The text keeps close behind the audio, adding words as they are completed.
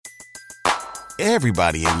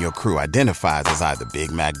Everybody in your crew identifies as either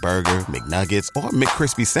Big Mac Burger, McNuggets, or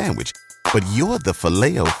McCrispy Sandwich. But you're the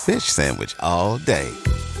Filet-O-Fish Sandwich all day.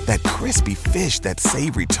 That crispy fish, that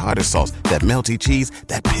savory tartar sauce, that melty cheese,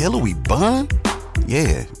 that pillowy bun.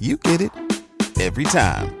 Yeah, you get it. Every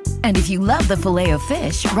time. And if you love the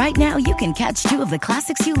Filet-O-Fish, right now you can catch two of the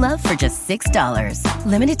classics you love for just $6.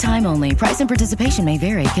 Limited time only. Price and participation may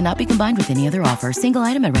vary. Cannot be combined with any other offer. Single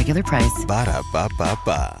item at regular price.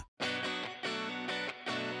 Ba-da-ba-ba-ba.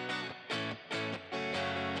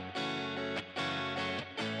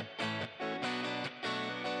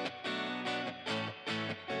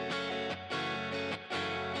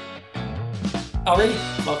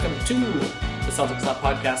 Alrighty, welcome to the Celtics Lab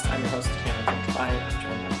podcast. I'm your host, Cameron Five. I'm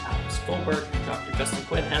joined by Alex Goldberg. Dr. Justin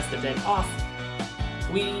Quinn has the day off.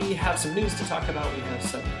 We have some news to talk about. We have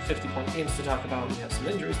some 50-point games to talk about. We have some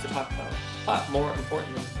injuries to talk about. But more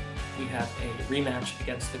importantly, we have a rematch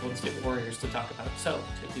against the Golden State Warriors to talk about. So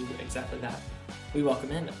to do exactly that, we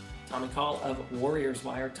welcome in Tommy Call of Warriors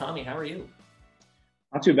Wire. Tommy, how are you?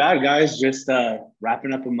 Not too bad, guys. Just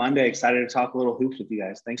wrapping up a Monday. Excited to talk a little hoops with you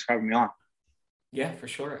guys. Thanks for having me on. Yeah, for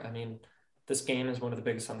sure. I mean, this game is one of the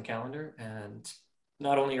biggest on the calendar, and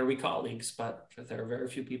not only are we colleagues, but there are very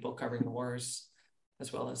few people covering the Warriors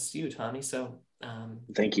as well as you, Tommy. So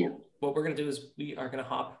thank you. What we're going to do is we are going to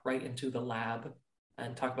hop right into the lab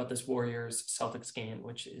and talk about this Warriors-Celtics game,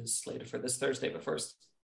 which is slated for this Thursday. But first,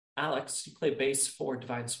 Alex, you play bass for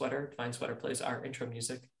Divine Sweater. Divine Sweater plays our intro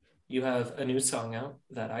music. You have a new song out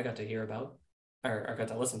that I got to hear about, or I got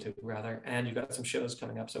to listen to, rather, and you've got some shows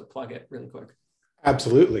coming up, so plug it really quick.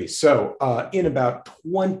 Absolutely. So in about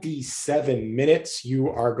 27 minutes, you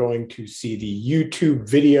are going to see the YouTube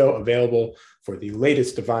video available for the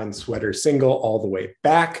latest Divine Sweater single, All the Way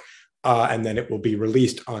Back. And then it will be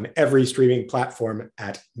released on every streaming platform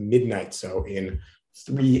at midnight. So in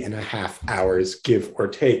 3.5 hours, give or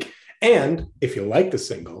take. And if you like the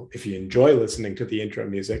single, if you enjoy listening to the intro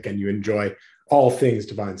music and you enjoy all things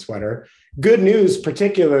Divine Sweater, good news,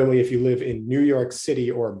 particularly if you live in New York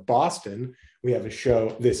City or Boston. We have a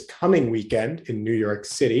show this coming weekend in New York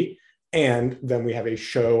City, and then we have a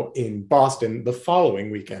show in Boston the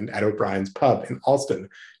following weekend at O'Brien's Pub in Allston.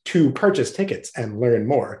 To purchase tickets and learn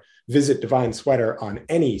more, visit Divine Sweater on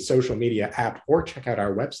any social media app or check out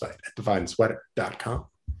our website at divinesweater.com.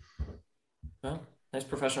 Well, nice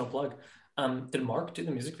professional plug. Did Mark do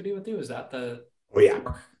the music video with you? Is that the... Oh, yeah.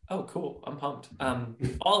 Oh, cool. I'm pumped.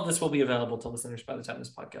 All of this will be available to listeners by the time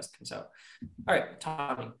this podcast comes out. All right,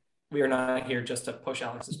 Tommy. We are not here just to push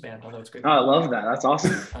Alex's band, although it's great. Oh, I love that. That's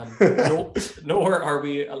awesome. Nor are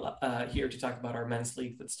we here to talk about our men's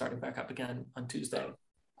league that's starting back up again on Tuesday,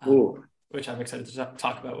 which I'm excited to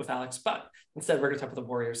talk about with Alex. But instead, we're going to talk about the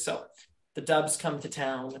Warriors. So the Dubs come to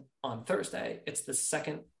town on Thursday. It's the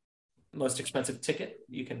second most expensive ticket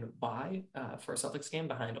you can buy for a Celtics game,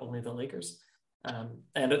 behind only the Lakers.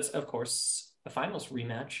 And it's, of course, a finals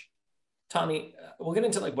rematch. Tommy, we'll get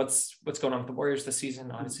into like what's going on with the Warriors this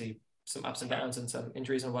season. Obviously, some ups and downs and some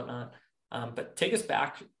injuries and whatnot. But take us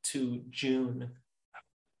back to June.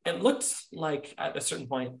 It looked like at a certain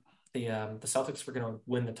point the Celtics were going to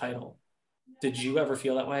win the title. Did you ever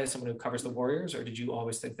feel that way as someone who covers the Warriors, or did you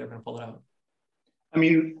always think they were going to pull it out? I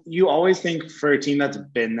mean, you always think for a team that's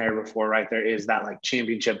been there before, right? There is that like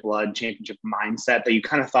championship blood, championship mindset that you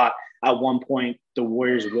kind of thought at one point the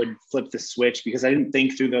Warriors would flip the switch, because I didn't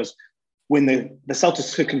think through those. When the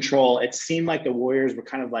Celtics took control, it seemed like the Warriors were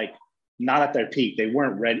kind of like not at their peak. They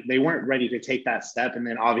weren't ready to take that step. And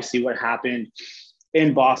then obviously what happened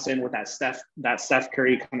in Boston with that Steph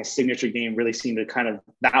Curry kind of signature game really seemed to kind of,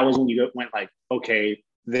 that was when you went like, okay,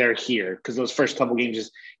 they're here. Because those first couple games,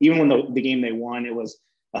 just even when the game they won, it was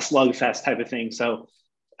a slugfest type of thing. So,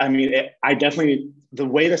 I mean, the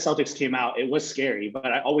way the Celtics came out, it was scary, but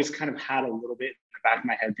I always kind of had a little bit in the back of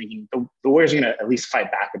my head thinking the Warriors are going to at least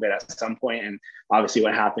fight back a bit at some point. And obviously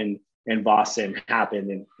what happened in Boston happened,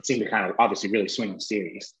 and it seemed to kind of obviously really swing the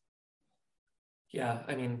series. Yeah,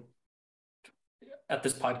 I mean, at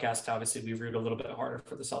this podcast, obviously we root a little bit harder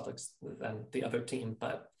for the Celtics than the other team,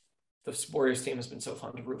 but the Warriors team has been so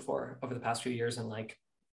fun to root for over the past few years. And like,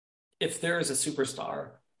 if there is a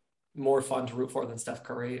superstar more fun to root for than Steph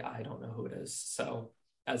Curry, I don't know who it is. So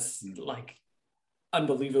as like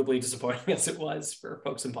unbelievably disappointing as it was for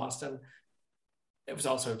folks in Boston, it was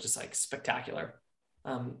also just like spectacular.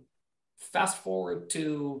 Fast forward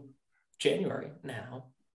to January now,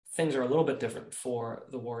 things are a little bit different for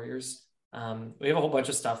the Warriors. We have a whole bunch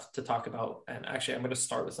of stuff to talk about. And actually, I'm going to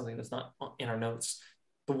start with something that's not in our notes.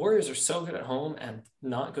 The Warriors are so good at home and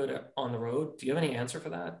not good on the road. Do you have any answer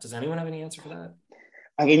for that? Does anyone have any answer for that?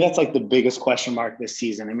 I think that's like the biggest question mark this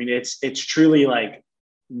season. I mean, it's truly like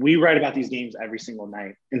we write about these games every single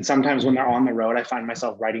night. And sometimes when they're on the road, I find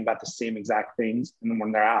myself writing about the same exact things. And then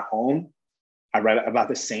when they're at home, I write about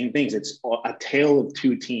the same things. It's a tale of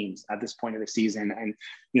two teams at this point of the season. And,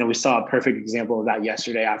 we saw a perfect example of that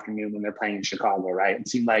yesterday afternoon when they're playing in Chicago, right? It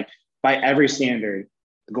seemed like by every standard,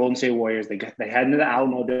 the Golden State Warriors, they head into the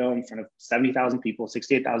Alamo Dome in front of 70,000 people,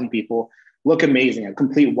 68,000 people, look amazing, a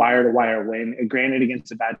complete wire-to-wire win, granted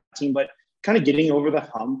against a bad team, but kind of getting over the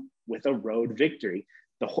hump with a road victory.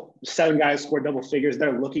 The 7 guys scored double figures.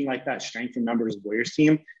 They're looking like that strength in numbers Warriors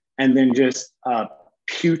team. And then just a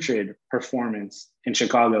putrid performance in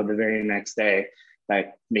Chicago the very next day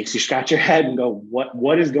that makes you scratch your head and go,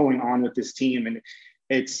 what is going on with this team? And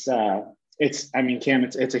Cam,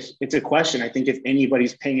 it's a question. I think if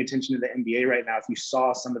anybody's paying attention to the NBA right now, if you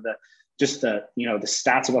saw some of the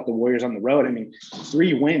stats about the Warriors on the road,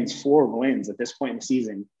 4 wins at this point in the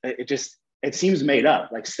season, it seems made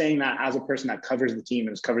up. Like saying that as a person that covers the team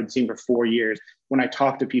and has covered the team for 4 years, when I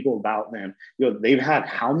talk to people about them, they've had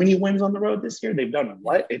how many wins on the road this year? They've done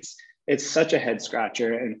what? It's such a head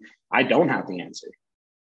scratcher, and I don't have the answer.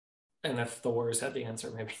 And if the Warriors had the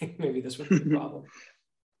answer, maybe this would be the problem.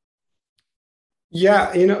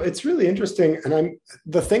 Yeah, it's really interesting. And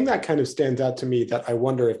the thing that kind of stands out to me that I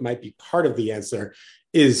wonder if might be part of the answer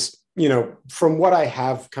is, from what I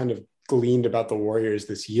have kind of gleaned about the Warriors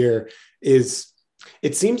this year, is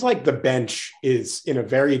it seems like the bench is in a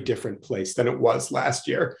very different place than it was last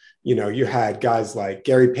year. You had guys like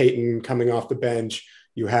Gary Payton coming off the bench.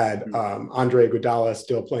 You had Andre Iguodala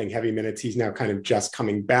still playing heavy minutes. He's now kind of just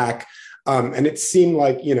coming back. And it seemed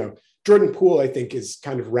like, Jordan Poole, I think, is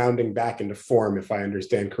kind of rounding back into form, if I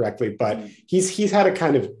understand correctly, but he's had a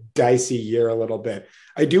kind of dicey year a little bit.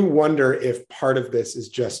 I do wonder if part of this is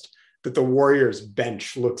just that the Warriors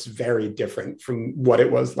bench looks very different from what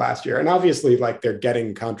it was last year. And obviously, like, they're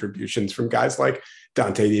getting contributions from guys like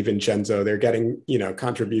Dante DiVincenzo. They're getting,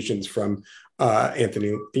 contributions from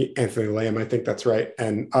Anthony Lamb, I think that's right,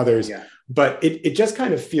 and others. Yeah. But it just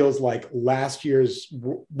kind of feels like last year's,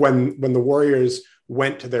 when the Warriors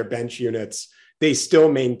went to their bench units, they still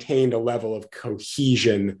maintained a level of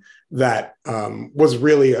cohesion that was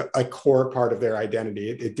really a core part of their identity.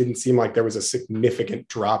 It didn't seem like there was a significant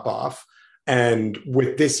drop off. And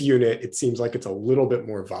with this unit, it seems like it's a little bit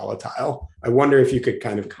more volatile. I wonder if you could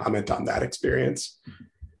kind of comment on that experience.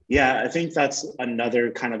 Yeah, I think that's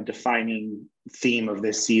another kind of defining theme of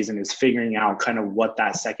this season, is figuring out kind of what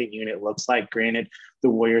that second unit looks like. Granted, the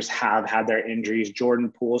Warriors have had their injuries.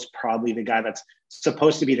 Jordan Poole's probably the guy that's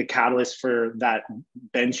supposed to be the catalyst for that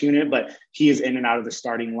bench unit, but he is in and out of the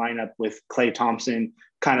starting lineup with Klay Thompson,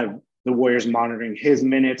 kind of the Warriors monitoring his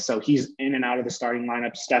minutes. So he's in and out of the starting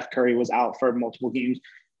lineup. Steph Curry was out for multiple games.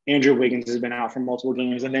 Andrew Wiggins has been out for multiple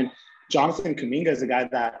games. And then Jonathan Kuminga is a guy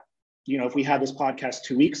that, if we had this podcast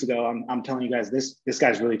 2 weeks ago, I'm telling you guys, this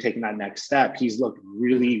guy's really taking that next step. He's looked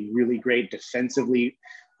really, really great defensively.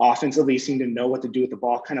 Offensively, seemed to know what to do with the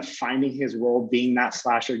ball, kind of finding his role, being that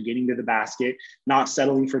slasher, getting to the basket, not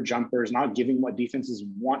settling for jumpers, not giving what defenses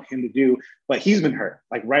want him to do. But he's been hurt.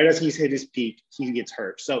 Like right as he's hit his peak, he gets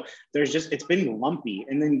hurt. So it's been lumpy.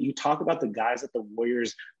 And then you talk about the guys that the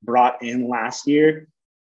Warriors brought in last year.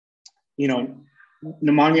 Nemanja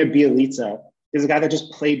Bjelica is a guy that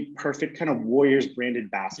just played perfect kind of Warriors branded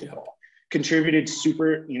basketball. Contributed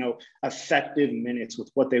super, effective minutes with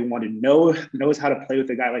what they wanted. Knows how to play with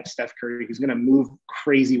a guy like Steph Curry, who's going to move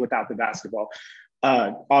crazy without the basketball.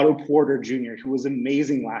 Otto Porter Jr., who was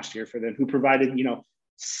amazing last year for them, who provided,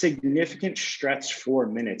 significant stretch 4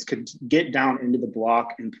 minutes, could get down into the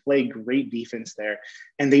block and play great defense there.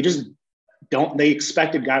 And they just they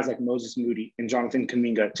expected guys like Moses Moody and Jonathan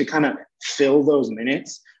Kuminga to kind of fill those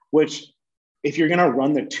minutes, which, if you're going to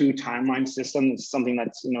run the 2 timeline system, it's something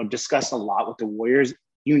that's, discussed a lot with the Warriors.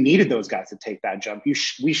 You needed those guys to take that jump.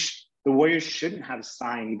 The Warriors shouldn't have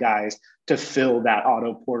signed guys to fill that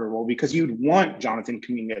Otto Porter role, because you'd want Jonathan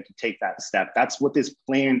Kuminga to take that step. That's what this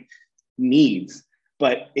plan needs.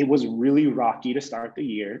 But it was really rocky to start the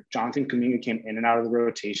year. Jonathan Kuminga came in and out of the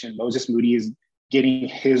rotation. Moses Moody is getting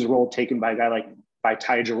his role taken by a guy by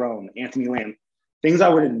Ty Jerome, Anthony Lamb. Things I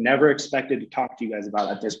would have never expected to talk to you guys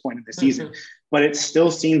about at this point of the season. But it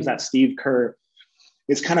still seems that Steve Kerr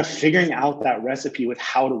is kind of figuring out that recipe with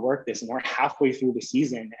how to work this. And we're halfway through the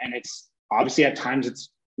season. And it's obviously at times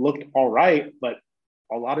it's looked all right, but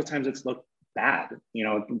a lot of times it's looked bad,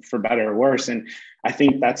 for better or worse. And I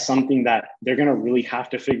think that's something that they're going to really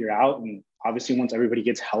have to figure out. And obviously once everybody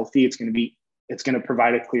gets healthy, it's going to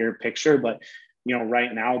provide a clearer picture. But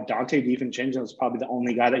right now, Dante DiVincenzo is probably the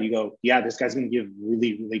only guy that you go, yeah, this guy's going to give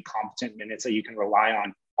really, really competent minutes that you can rely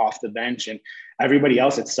on off the bench. And everybody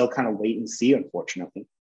else, it's still kind of wait and see, unfortunately.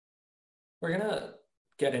 We're going to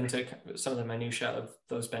get into some of the minutiae of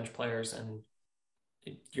those bench players. And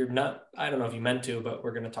I don't know if you meant to, but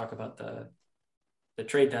we're going to talk about the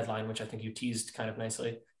trade deadline, which I think you teased kind of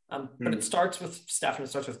nicely. But it starts with Steph and it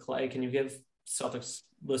starts with Klay. Can you give Celtics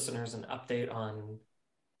listeners an update on,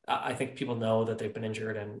 I think people know that they've been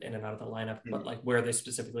injured and in and out of the lineup, but like where are they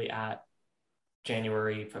specifically at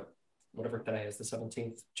January, whatever today is, the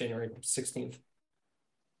 17th, January 16th?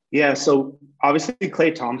 Yeah, so obviously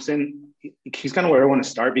Klay Thompson, he's kind of where I want to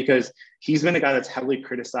start because he's been a guy that's heavily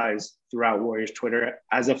criticized throughout Warriors Twitter.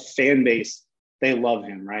 As a fan base, they love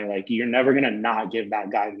him, right? Like you're never going to not give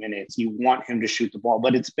that guy minutes. You want him to shoot the ball,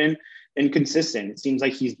 but it's been inconsistent. It seems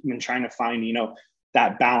like he's been trying to find,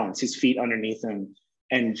 that balance, his feet underneath him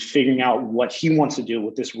and figuring out what he wants to do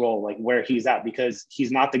with this role, like where he's at, because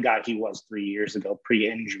he's not the guy he was 3 years ago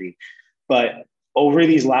pre-injury. But over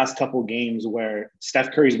these last couple games where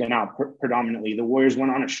Steph Curry's been out predominantly, the Warriors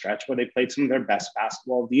went on a stretch where they played some of their best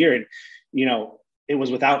basketball of the year. And, it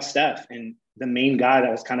was without Steph. And the main guy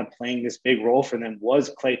that was kind of playing this big role for them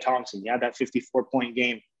was Klay Thompson. He had that 54-point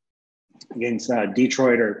game against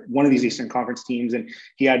Detroit or one of these Eastern Conference teams. And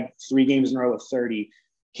he had 3 games in a row of 30.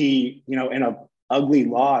 He, in a ugly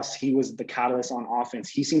loss, he was the catalyst on offense.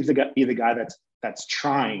 He seems to be the guy that's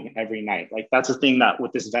trying every night. Like that's the thing that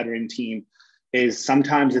with this veteran team is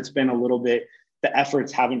sometimes it's been a little bit, the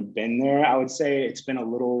efforts haven't been there. I would say it's been a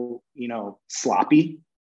little, sloppy.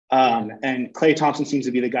 And Klay Thompson seems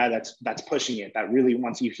to be the guy that's pushing it, that really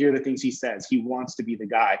wants, you hear the things he says, he wants to be the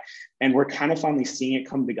guy. And we're kind of finally seeing it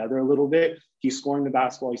come together a little bit. He's scoring the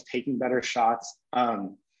basketball, he's taking better shots.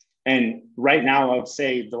 And right now I would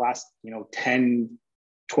say the last, 10,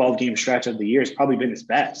 12 game stretch of the year has probably been his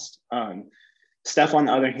best. Steph, on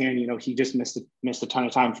the other hand, he just missed a ton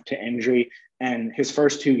of time to injury. And his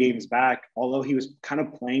first 2 games back, although he was kind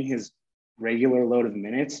of playing his regular load of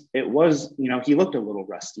minutes, it was, he looked a little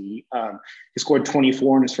rusty. He scored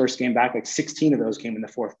 24 in his first game back, like 16 of those came in the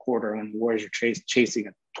fourth quarter when the Warriors were chasing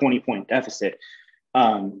a 20-point deficit.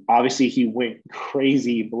 Obviously, he went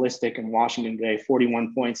crazy ballistic in Washington today,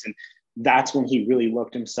 41 points. And that's when he really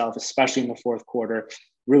looked himself, especially in the fourth quarter,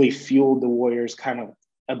 really fueled the Warriors' kind of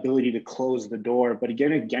ability to close the door. But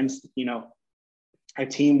again, against, a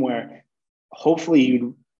team where hopefully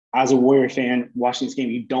you, as a Warrior fan watching this game,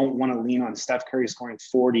 you don't want to lean on Steph Curry scoring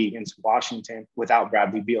 40 against Washington without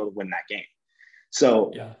Bradley Beal to win that game.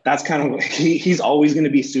 So that's kind of, he's always going to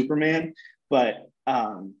be Superman, but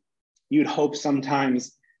you'd hope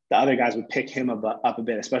sometimes the other guys would pick him up a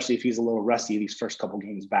bit, especially if he's a little rusty these first couple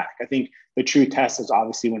games back. I think the true test is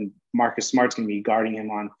obviously when Marcus Smart's going to be guarding him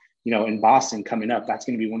on, in Boston coming up. That's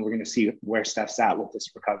going to be when we're going to see where Steph's at with this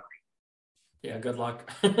recovery. Yeah, good luck.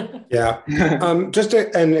 Yeah. Just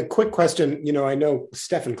a quick question. I know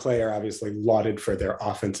Steph and Klay are obviously lauded for their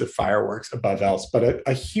offensive fireworks above else, but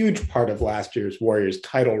a huge part of last year's Warriors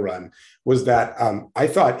title run was that I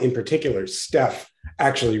thought in particular, Steph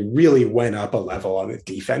actually really went up a level on the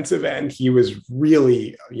defensive end. He was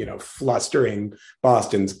really, flustering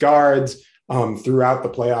Boston's guards throughout the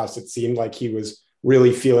playoffs. It seemed like he was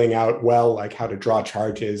really feeling out well, like how to draw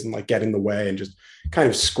charges and like get in the way and just kind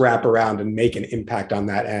of scrap around and make an impact on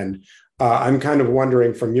that end. I'm kind of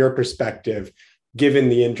wondering from your perspective, given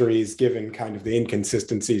the injuries, given kind of the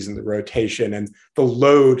inconsistencies in the rotation and the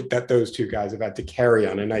load that those two guys have had to carry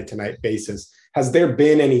on a night-to-night basis, has there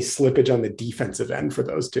been any slippage on the defensive end for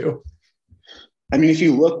those two? I mean, if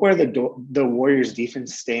you look where the Warriors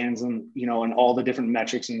defense stands and, in all the different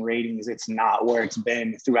metrics and ratings, it's not where it's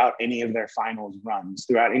been throughout any of their finals runs.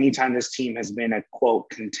 Throughout any time this team has been a, quote,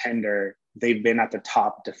 contender, they've been at the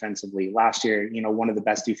top defensively. Last year, one of the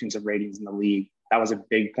best defensive ratings in the league. That was a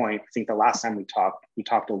big point. I think the last time we talked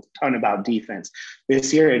a ton about defense.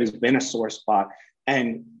 This year, it has been a sore spot.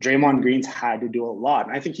 And Draymond Green's had to do a lot.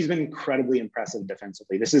 And I think he's been incredibly impressive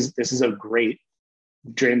defensively. This is a great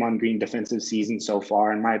Draymond Green defensive season so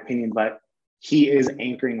far, in my opinion, but he is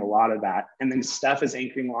anchoring a lot of that. And then Steph is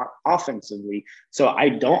anchoring a lot offensively. So I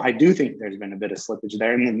do think there's been a bit of slippage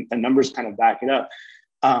there, and then the numbers kind of back it up.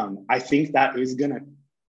 I think that is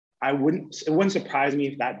it wouldn't surprise me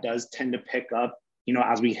if that does tend to pick up,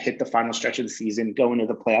 as we hit the final stretch of the season, go into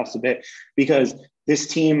the playoffs a bit, because this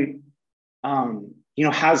team,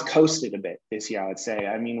 has coasted a bit this year, I would say.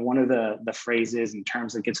 I mean, one of the phrases and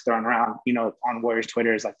terms that gets thrown around, on Warriors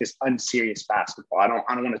Twitter is like this unserious basketball. I don't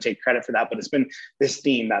want to take credit for that, but it's been this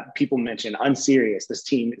theme that people mention, unserious. This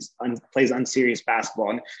team plays unserious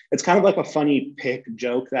basketball. And it's kind of like a funny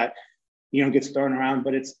joke that gets thrown around,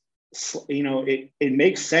 but it's, it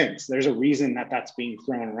makes sense. There's a reason that that's being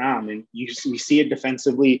thrown around, and we see it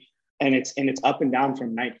defensively, and it's up and down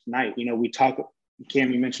from night to night.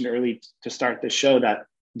 Cam, you mentioned early to start the show that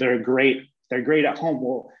they're great at home.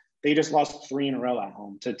 Well, they just lost 3 in a row at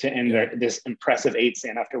home to end this impressive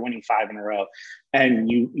 8-stand after winning 5 in a row. And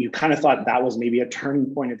you kind of thought that was maybe a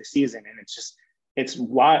turning point of the season. And it's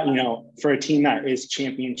why, for a team that is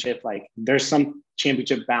championship, like there's some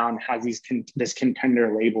championship bound, has this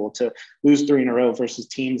contender label, to lose 3 in a row versus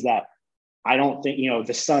teams that I don't think,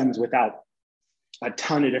 the Suns, without a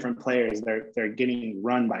ton of different players, they're getting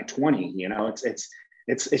run by 20.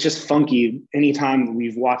 It's just funky. Anytime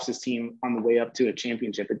we've watched this team on the way up to a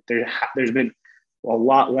championship, there's been a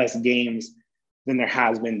lot less games than there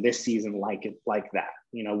has been this season like that.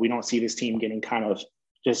 We don't see this team getting kind of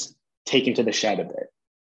just taken to the shed a bit.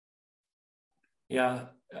 Yeah,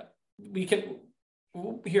 we can.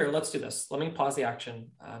 Here, let's do this. Let me pause the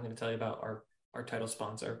action. I'm going to tell you about our title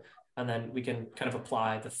sponsor, and then we can kind of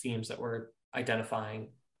apply the themes that we're identifying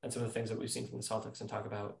and some of the things that we've seen from the Celtics and talk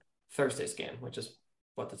about Thursday's game, which is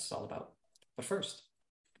what this is all about. But first,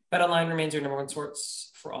 BetOnline remains your number one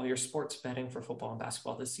source for all your sports betting for football and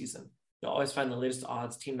basketball this season. You'll always find the latest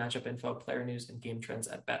odds, team matchup info, player news, and game trends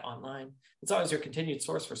at BetOnline. It's always your continued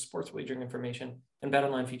source for sports wagering information, and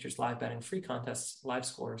BetOnline features live betting, free contests, live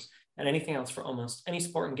scores, and anything else for almost any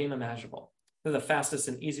sport and game imaginable. They're the fastest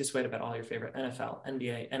and easiest way to bet all your favorite NFL,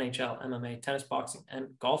 NBA, NHL, MMA, tennis, boxing, and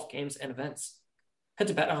golf games and events. Head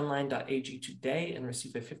to betonline.ag today and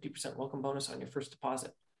receive a 50% welcome bonus on your first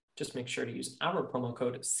deposit. Just make sure to use our promo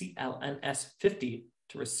code CLNS50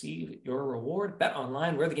 to receive your reward.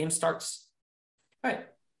 BetOnline, where the game starts. All right,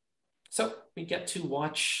 so we get to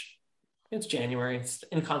watch, it's January, it's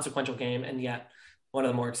an inconsequential game, and yet one of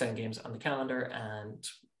the more exciting games on the calendar, and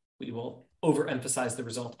we will overemphasize the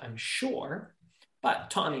result, I'm sure. But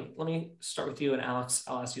Tommy, let me start with you, and Alex,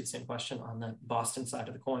 I'll ask you the same question on the Boston side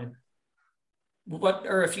of the coin. What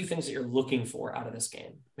are a few things that you're looking for out of this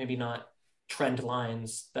game? Maybe not trend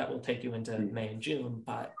lines that will take you into May and June,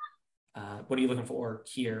 but what are you looking for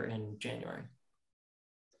here in January?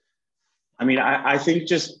 I mean, I think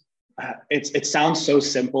just it sounds so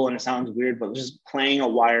simple and it sounds weird, but just playing a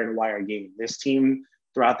wire-to-wire game. This team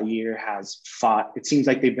throughout the year has fought. It seems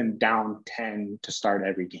like they've been down 10 to start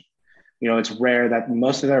every game. It's rare that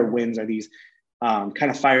most of their wins are these kind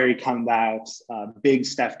of fiery comebacks, big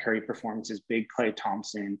Steph Curry performances, big Klay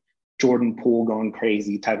Thompson, Jordan Poole going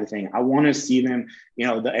crazy type of thing. I want to see them,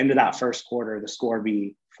 the end of that first quarter, the score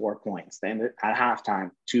be 4 points, then at halftime,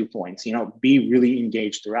 2 points, be really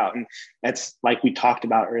engaged throughout. And that's, like we talked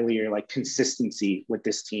about earlier, like consistency with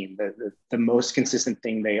this team. The most consistent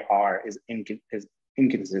thing they are is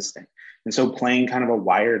inconsistent. And so playing kind of a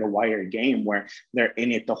wire-to-wire game where they're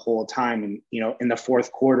in it the whole time, and in the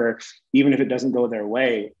fourth quarter, even if it doesn't go their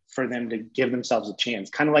way, for them to give themselves a chance,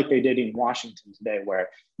 kind of like they did in Washington today, where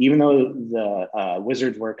even though the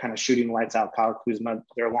Wizards were kind of shooting lights out, Kyle Kuzma,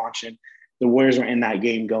 they're launching, the Warriors were in that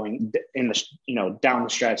game going in the down the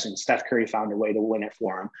stretch, and Steph Curry found a way to win it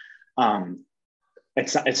for them.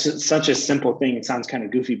 It's such a simple thing. It sounds kind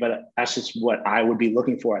of goofy, but that's just what I would be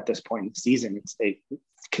looking for at this point in the season. It's a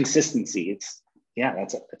consistency. It's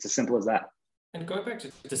as simple as that. And going back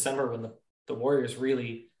to December, when the Warriors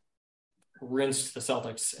really rinsed the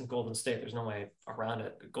Celtics and Golden State, there's no way around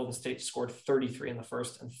it. Golden State scored 33 in the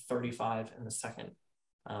first and 35 in the second.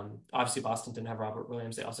 Obviously Boston didn't have Robert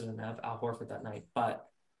Williams. They also didn't have Al Horford that night. But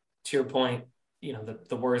to your point,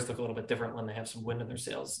 the Warriors look a little bit different when they have some wind in their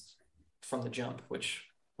sails from the jump, which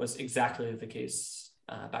was exactly the case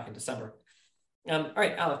back in December. All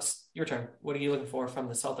right, Alex, your turn. What are you looking for from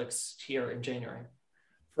the Celtics here in January?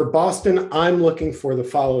 For Boston, I'm looking for the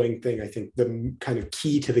following thing. I think the kind of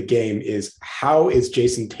key to the game is, how is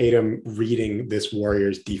Jason Tatum reading this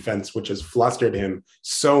Warriors defense, which has flustered him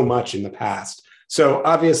so much in the past? So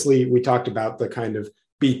obviously we talked about the kind of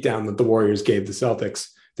beatdown that the Warriors gave the Celtics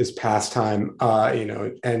this past time,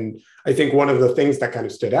 and I think one of the things that kind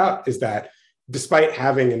of stood out is that despite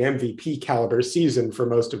having an MVP caliber season for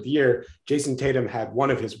most of the year, Jason Tatum had one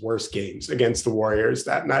of his worst games against the Warriors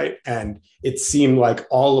that night. And it seemed like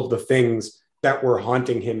all of the things that were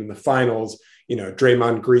haunting him in the finals,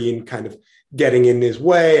 Draymond Green kind of getting in his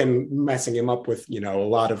way and messing him up with, a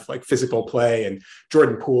lot of like physical play, and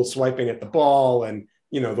Jordan Poole swiping at the ball, and,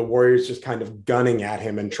 the Warriors just kind of gunning at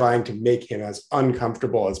him and trying to make him as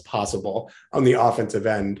uncomfortable as possible on the offensive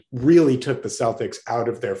end, really took the Celtics out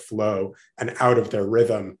of their flow and out of their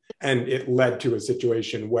rhythm. And it led to a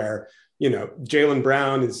situation where, Jaylen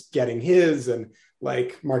Brown is getting his, and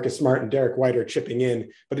like Marcus Smart and Derek White are chipping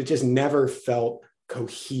in, but it just never felt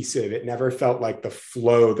cohesive. It never felt like the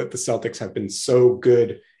flow that the Celtics have been so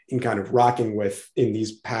good in kind of rocking with in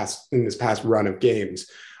this past run of games.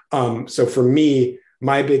 So for me,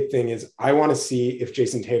 my big thing is I want to see if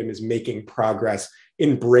Jayson Tatum is making progress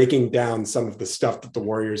in breaking down some of the stuff that the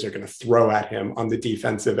Warriors are going to throw at him on the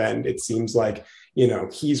defensive end. It seems like,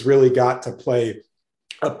 he's really got to play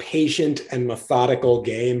a patient and methodical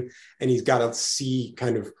game, and he's got to see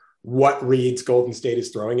kind of what reads Golden State is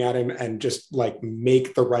throwing at him and just like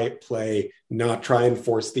make the right play, not try and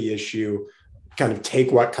force the issue, kind of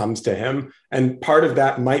take what comes to him. And part of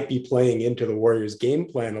that might be playing into the Warriors game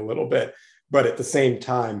plan a little bit. But at the same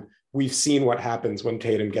time, we've seen what happens when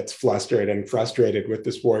Tatum gets flustered and frustrated with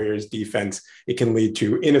this Warriors defense. It can lead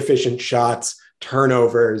to inefficient shots,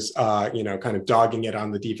 turnovers, kind of dogging it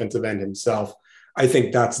on the defensive end himself. I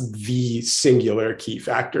think that's the singular key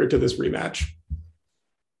factor to this rematch.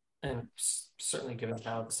 And certainly given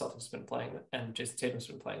how the Celtics have been playing and Jayson Tatum's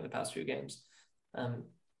been playing the past few games.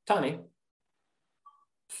 Tommy,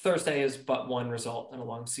 Thursday is but one result in a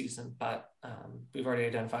long season, but we've already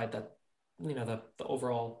identified that, the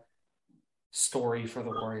overall story for the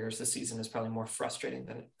Warriors this season is probably more frustrating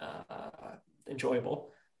than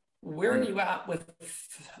enjoyable. Where are you at with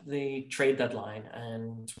the trade deadline,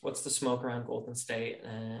 and what's the smoke around Golden State?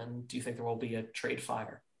 And do you think there will be a trade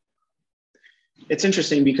fire? It's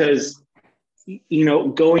interesting because,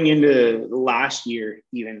 going into last year,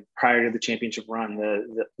 even prior to the championship run,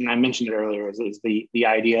 and I mentioned it earlier, is the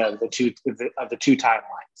idea of the two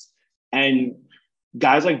timelines. And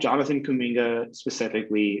guys like Jonathan Kuminga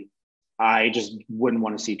specifically, I just wouldn't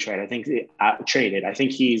want to see traded. I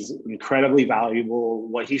think he's incredibly valuable.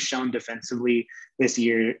 What he's shown defensively this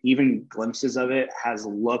year, even glimpses of it, has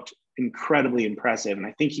looked incredibly impressive. And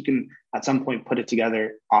I think he can at some point put it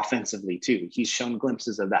together offensively too. He's shown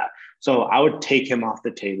glimpses of that. So I would take him off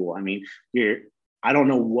the table. I mean, I don't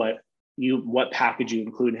know what package you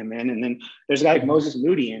include him in. And then there's a guy like Moses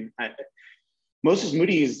Moody, and Moses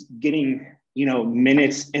Moody is getting,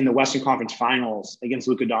 minutes in the Western Conference Finals against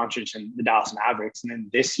Luka Doncic and the Dallas Mavericks. And then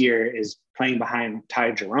this year is playing behind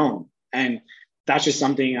Ty Jerome. And that's just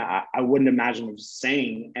something I wouldn't imagine him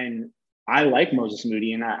saying. And I like Moses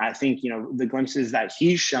Moody. And I think, the glimpses that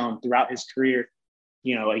he's shown throughout his career,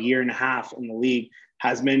 a year and a half in the league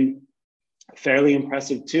has been fairly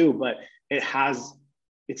impressive too. But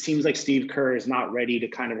it seems like Steve Kerr is not ready to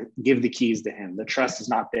kind of give the keys to him. The trust is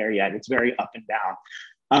not there yet. It's very up and down.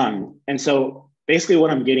 And so basically what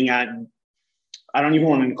I'm getting at, I don't even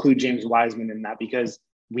want to include James Wiseman in that because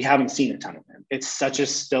we haven't seen a ton of him. It's such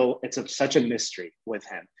a mystery with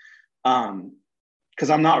him. Because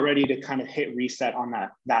I'm not ready to kind of hit reset on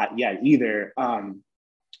that yet either.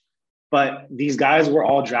 But these guys were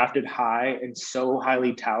all drafted high and so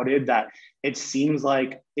highly touted that it seems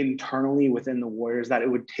like internally within the Warriors that it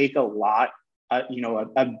would take a lot,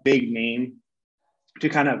 a big name to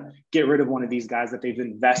kind of get rid of one of these guys that they've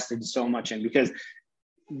invested so much in. Because,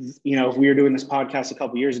 if we were doing this podcast a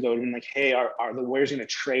couple of years ago, and like, hey, are the Warriors going to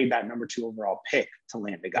trade that number 2 overall pick to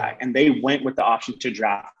land a guy? And they went with the option to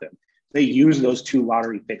draft them. They used those 2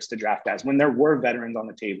 lottery picks to draft guys when there were veterans on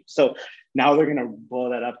the table. So now they're going to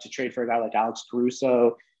blow that up to trade for a guy like Alex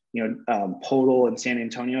Caruso, Podol in San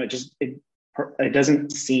Antonio. It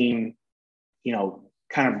doesn't seem,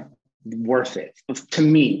 kind of worth it to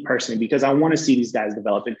me personally, because I want to see these guys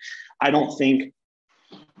develop. And I don't think,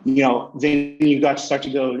 then you got to start to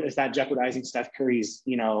go, is that jeopardizing Steph Curry's,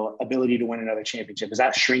 ability to win another championship? Is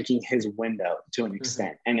that shrinking his window to an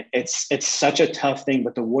extent? Mm-hmm. And it's such a tough thing,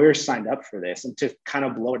 but the Warriors signed up for this, and to kind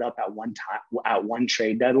of blow it up at one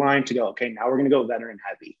trade deadline to go, okay, now we're going to go veteran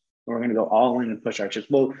heavy. We're going to go all in and push our chips.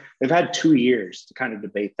 Well, they've had 2 years to kind of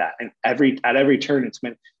debate that. And at every turn it's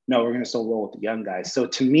been, no, we're going to still roll with the young guys. So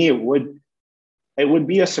to me, it would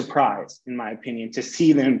be a surprise, in my opinion, to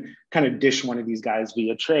see them kind of dish one of these guys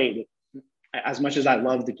via trade. As much as I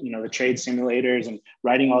love the trade simulators and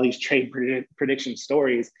writing all these trade prediction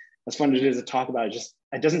stories, as fun as it is to talk about,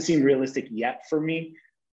 it doesn't seem realistic yet for me,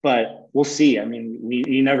 but we'll see. I mean,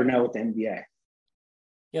 you never know with the NBA.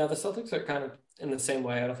 Yeah, the Celtics are kind of in the same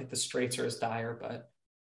way. I don't think the straits are as dire, but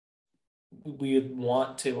we would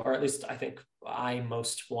want to, or at least I think I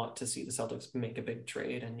most want to see the Celtics make a big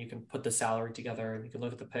trade, and you can put the salary together and you can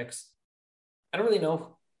look at the picks. I don't really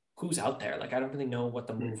know who's out there. Like, I don't really know what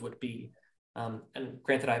the move would be. And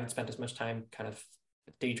granted, I haven't spent as much time kind of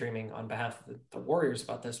daydreaming on behalf of the Warriors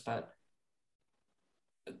about this, but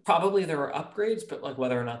probably there are upgrades, but like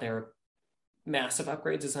whether or not they're massive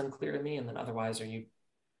upgrades is unclear to me. And then otherwise, are you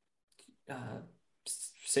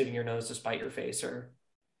saving your nose to spite your face, or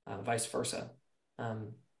vice versa?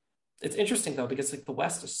 it's interesting though, because like the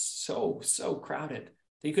West is so crowded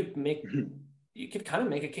that you could kind of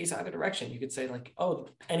make a case either direction. You could say like, oh,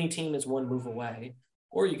 any team is one move away,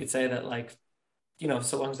 or you could say that like,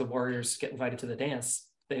 so long as the Warriors get invited to the dance,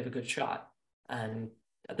 they have a good shot. And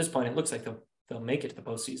at this point, it looks like they'll make it to the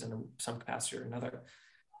postseason in some capacity or another.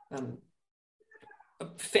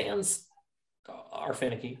 Fans are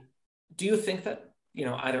finicky. Do you think that,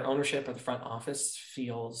 either ownership or the front office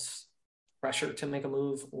feels pressure to make a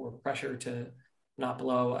move or pressure to not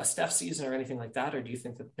blow a Steph season or anything like that? Or do you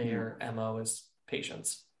think that their MO is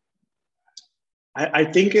patience? I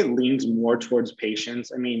think it leans more towards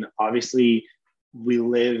patience. I mean, obviously we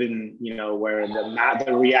live in, where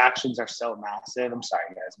the reactions are so massive. I'm sorry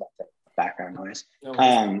guys about the background noise.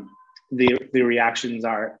 No the reactions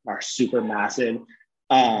are super massive.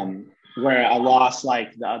 Where a loss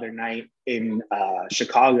like the other night in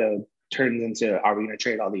Chicago turns into, are we going to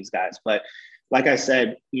trade all these guys? But like I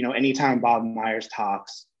said, anytime Bob Myers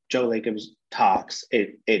talks, Joe Lacob talks,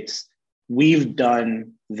 it's we've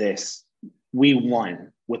done this. We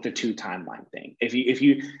won with the 2 timeline thing. If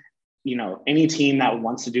you any team that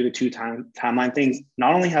wants to do the 2 timeline things,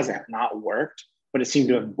 not only has it not worked, but it seemed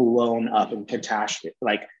to have blown up in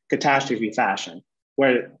catastrophe fashion.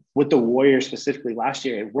 Where with the Warriors specifically last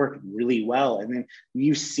year, it worked really well. And then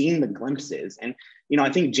you've seen the glimpses. And, I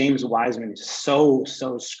think James Wiseman is so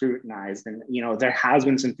scrutinized. And, there has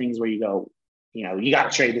been some things where you go, you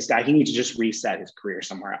got to trade this guy. He needs to just reset his career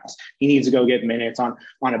somewhere else. He needs to go get minutes on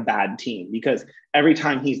a bad team, because every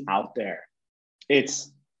time he's out there,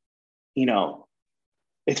 it's,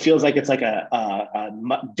 it feels like it's like a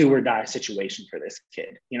do or die situation for this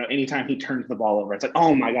kid. Anytime he turns the ball over, it's like,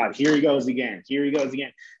 oh my God, here he goes again.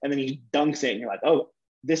 And then he dunks it and you're like, oh,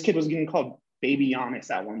 this kid was getting called Baby Giannis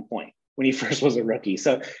at one point when he first was a rookie.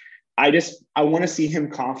 So I want to see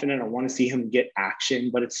him confident. I want to see him get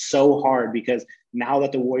action, but it's so hard because now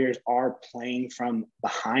that the Warriors are playing from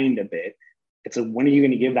behind a bit, it's like, when are you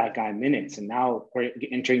going to give that guy minutes? And now we're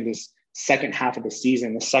entering this second half of the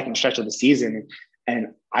season, the second stretch of the season.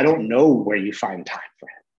 And I don't know where you find time for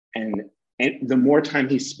him. And the more time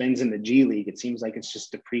he spends in the G League, it seems like it's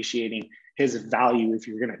just depreciating his value if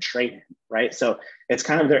you're going to trade him, right? So it's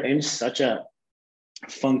kind of, they're in such a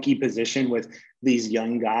funky position with these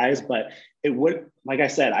young guys. But it would, like I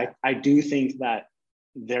said, I do think that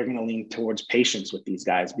they're going to lean towards patience with these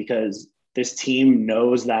guys, because this team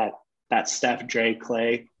knows that Steph, Dre,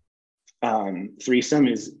 Clay threesome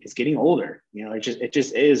is getting older. It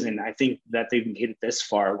just is. And I think that they've made it this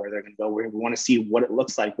far where they're going to go, we want to see what it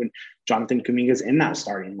looks like when Jonathan Kuminga's in that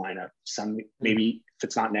starting lineup. Maybe if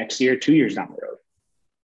it's not next year, 2 years down the road.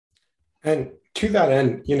 And to that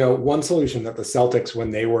end, one solution that the Celtics,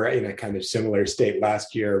 when they were in a kind of similar state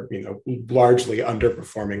last year, largely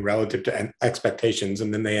underperforming relative to expectations,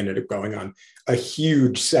 and then they ended up going on a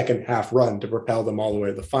huge second half run to propel them all the way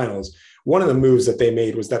to the finals. One of the moves that they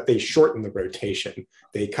made was that they shortened the rotation.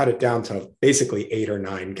 They cut it down to basically 8 or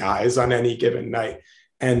 9 guys on any given night.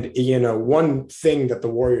 And, one thing that the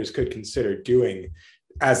Warriors could consider doing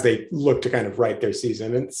as they look to kind of right their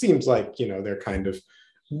season, and it seems like, they're kind of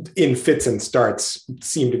in fits and starts,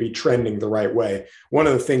 seem to be trending the right way. One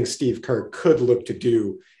of the things Steve Kerr could look to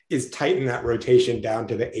do is tighten that rotation down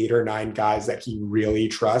to the 8 or 9 guys that he really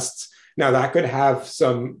trusts. Now that could have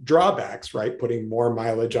some drawbacks, right? Putting more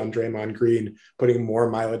mileage on Draymond Green, putting more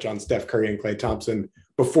mileage on Steph Curry and Klay Thompson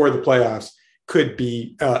before the playoffs could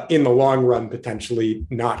be in the long run, potentially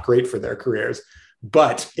not great for their careers.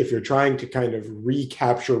 But if you're trying to kind of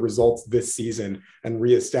recapture results this season and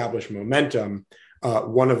reestablish momentum,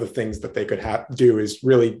 one of the things that they could do is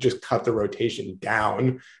really just cut the rotation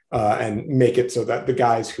down and make it so that the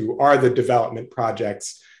guys who are the development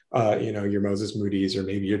projects, your Moses Moody's or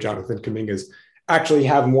maybe your Jonathan Kumingas, actually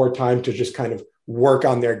have more time to just kind of work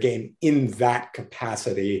on their game in that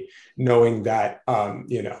capacity, knowing that,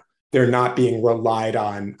 they're not being relied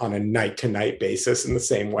on a night-to-night basis in the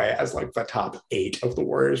same way as like the top 8 of the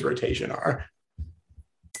Warriors rotation are.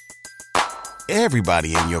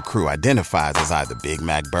 Everybody in your crew identifies as either Big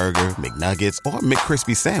Mac Burger, McNuggets, or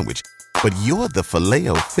McCrispy Sandwich. But you're the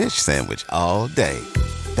Filet-O-Fish Sandwich all day.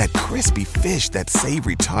 That crispy fish, that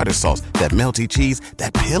savory tartar sauce, that melty cheese,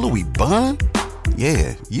 that pillowy bun.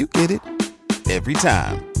 Yeah, you get it. Every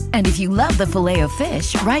time. And if you love the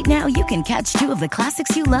Filet-O-Fish, right now you can catch 2 of the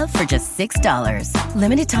classics you love for just $6.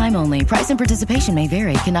 Limited time only. Price and participation may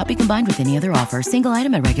vary. Cannot be combined with any other offer. Single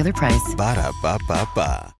item at regular price.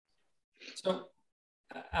 Ba-da-ba-ba-ba. So,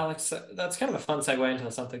 Alex, that's kind of a fun segue into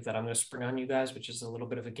something that I'm going to spring on you guys, which is a little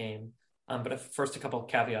bit of a game. But first, a couple of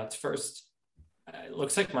caveats. First, it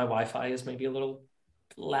looks like my Wi-Fi is maybe a little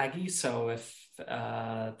laggy. So if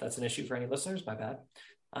that's an issue for any listeners, my bad.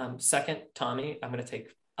 Second, Tommy, I'm going to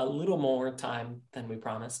take a little more time than we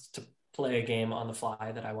promised to play a game on the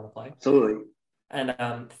fly that I want to play. Absolutely.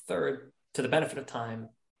 And third, to the benefit of time,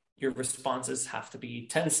 your responses have to be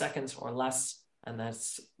 10 seconds or less, and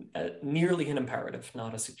that's nearly an imperative,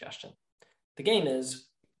 not a suggestion. The game is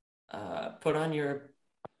put on your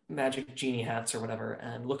magic genie hats or whatever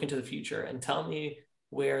and look into the future and tell me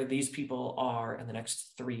where these people are in the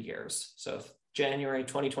next 3 years. So January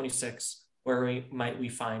 2026, where might we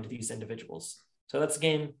find these individuals? So that's the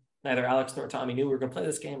game. Neither Alex nor Tommy knew we were going to play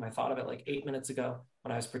this game. I thought of it like 8 minutes ago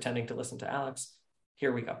when I was pretending to listen to Alex.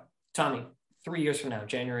 Here we go. Tommy, 3 years from now,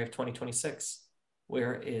 January of 2026,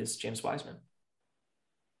 where is James Wiseman?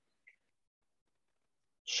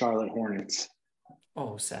 Charlotte Hornets.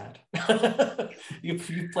 Oh, sad. You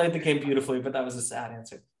played the game beautifully, but that was a sad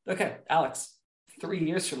answer. Okay, Alex, 3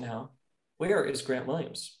 years from now, where is Grant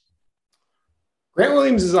Williams? Grant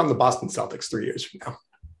Williams is on the Boston Celtics 3 years from now.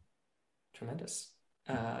 Tremendous.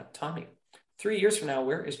 Tommy, 3 years from now,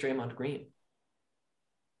 where is Draymond Green?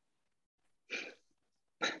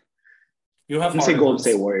 I'm going to say Golden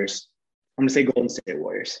State Warriors. I'm going to say Golden State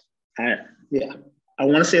Warriors. Yeah. I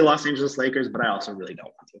want to say Los Angeles Lakers, but I also really don't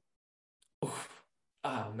want to. Oof.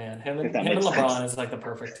 Oh, man. Him and LeBron is like the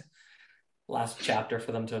perfect last chapter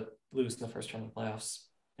for them to lose in the first round of the playoffs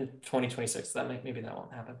in 2026. Maybe that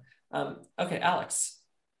won't happen. Okay, Alex,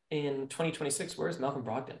 in 2026, where is Malcolm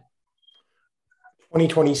Brogdon?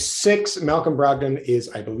 2026, Malcolm Brogdon is,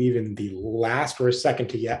 I believe, in the last or second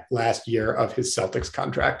to last year of his Celtics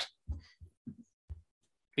contract.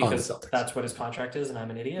 Because that's what his contract is and I'm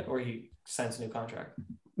an idiot, or he signs a new contract?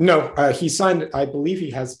 No, he signed, I believe he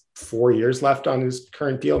has 4 years left on his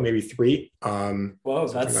current deal, maybe 3. Whoa,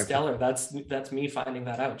 that's stellar. That's me finding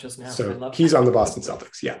that out just now. So he's on the Boston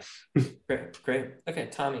Celtics, yeah. Great. Okay,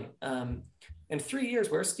 Tommy, in 3 years,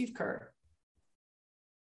 where's Steve Kerr?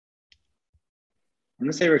 I'm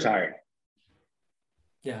going to say retired.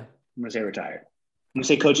 Yeah. I'm going to say retired. I'm going to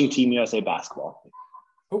say coaching Team USA basketball.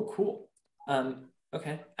 Oh, cool.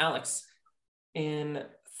 Okay, Alex, in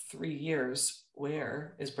 3 years,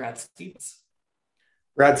 where is Brad Stevens?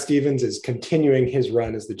 Brad Stevens is continuing his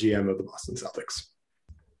run as the GM of the Boston Celtics.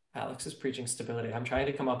 Alex is preaching stability. I'm trying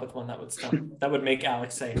to come up with one that would make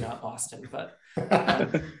Alex say not Boston, but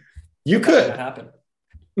you could happen.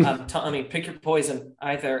 Tommy, pick your poison.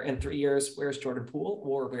 Either in 3 years, where's Jordan Poole,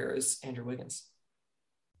 or where is Andrew Wiggins?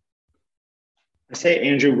 I say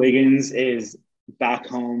Andrew Wiggins is back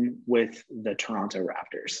home with the Toronto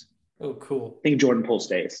Raptors. Oh, cool. I think Jordan Poole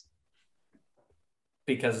stays.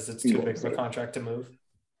 Because it's too big of a contract to move?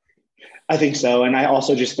 I think so. And I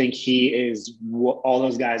also just think he is, all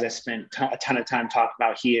those guys I spent a ton of time talking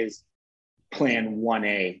about, he is plan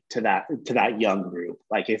 1A to that young group.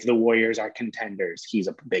 Like if the Warriors are contenders, he's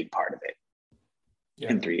a big part of it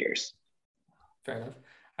in 3 years. Fair enough.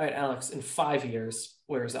 All right, Alex, in 5 years,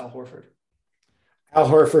 where's Al Horford? Al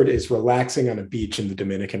Horford is relaxing on a beach in the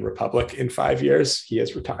Dominican Republic in 5 years. He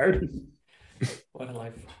is retired. What a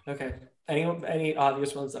life. Okay. Any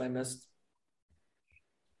obvious ones that I missed?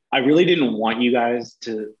 I really didn't want you guys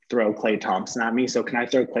to throw Klay Thompson at me. So can I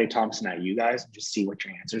throw Klay Thompson at you guys and just see what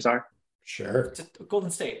your answers are? Sure.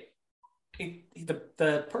 Golden State.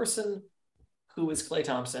 The person who is Klay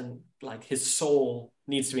Thompson, like his soul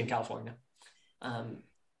needs to be in California.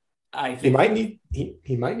 I think he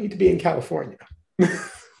might need to be in California.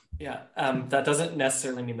 Yeah, that doesn't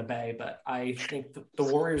necessarily mean the Bay, but I think the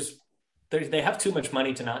Warriors, they have too much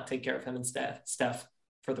money to not take care of him and Steph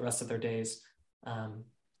for the rest of their days.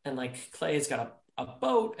 And like Klay's got a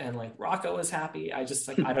boat, and like Rocco is happy. I just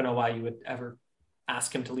I don't know why you would ever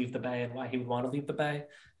ask him to leave the Bay and why he would want to leave the Bay.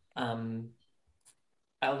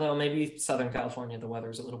 Although maybe Southern California, the weather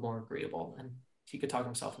is a little more agreeable, and he could talk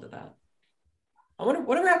himself into that. I wonder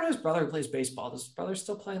whatever happened to his brother who plays baseball. Does his brother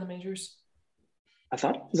still play in the majors? I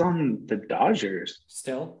thought he was on the Dodgers.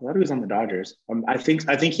 Still? I thought he was on the Dodgers. I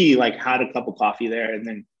think he like had a cup of coffee there and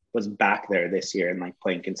then was back there this year and like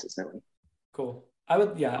playing consistently. Cool. I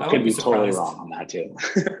could be totally wrong on that too.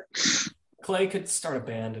 Klay could start a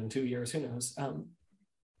band in 2 years. Who knows?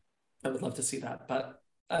 I would love to see that, but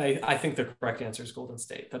I think the correct answer is Golden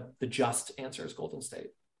State. The just answer is Golden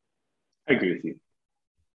State. I agree with you.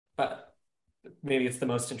 But maybe it's the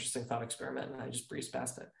most interesting thought experiment, and I just breezed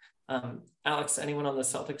past it. Alex, anyone on the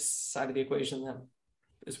Celtics side of the equation that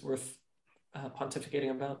is worth pontificating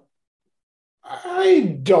about?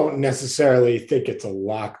 I don't necessarily think it's a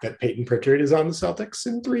lock that Peyton Pritchard is on the Celtics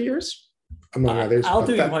in 3 years. among others. I'll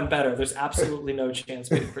do you one better. There's absolutely no chance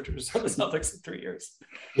Peyton Pritchard is on the Celtics in 3 years.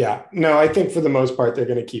 Yeah, no, I think for the most part, they're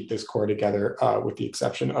going to keep this core together with the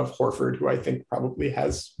exception of Horford, who I think probably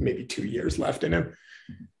has maybe 2 years left in him.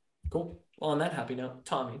 Cool. Well, on that happy note,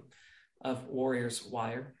 Tommy of Warriors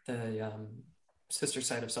Wire, the sister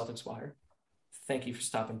site of Celtics Wire, thank you for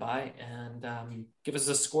stopping by and give us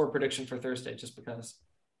a score prediction for Thursday, just because.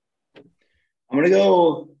 I'm gonna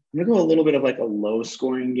go a little bit of like a low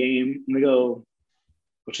scoring game. I'm gonna go,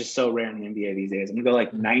 which is so rare in the NBA these days. I'm gonna go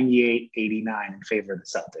like 98-89 in favor of the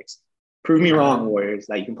Celtics. Prove me wrong, Warriors,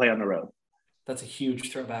 that you can play on the road. That's a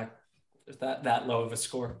huge throwback. That low of a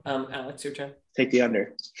score. Alex, your turn. Take the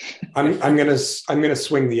under. I'm gonna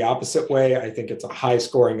swing the opposite way. I think it's a high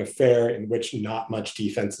scoring affair in which not much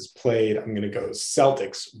defense is played. I'm gonna go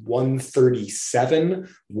Celtics 137,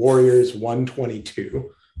 Warriors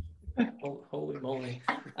 122. Holy moly.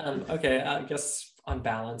 Okay, I guess on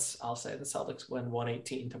balance, I'll say the Celtics win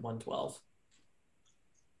 118-112.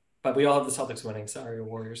 But we all have the Celtics winning. Sorry,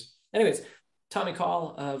 Warriors. Anyways, Tommy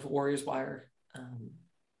Call of Warriors Wire.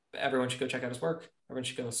 Everyone should go check out his work. Everyone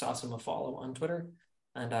should go sauce him a follow on Twitter.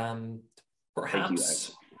 And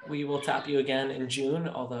perhaps we will tap you again in June,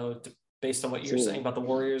 although based on what you're saying about the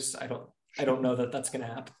Warriors, I don't know that that's going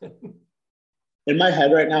to happen. In my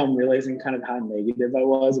head right now, I'm realizing kind of how negative I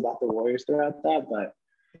was about the Warriors throughout that, but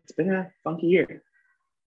it's been a funky year.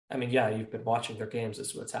 I mean, yeah, you've been watching their games. This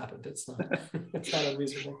is what's happened. It's not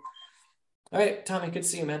unreasonable. All right, Tommy, good to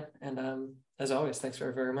see you, man. And as always, thanks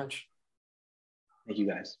very, very much. Thank you,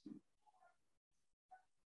 guys.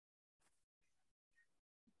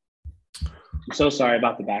 I'm so sorry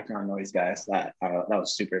about the background noise, guys. That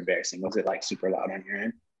was super embarrassing. Was it like super loud on your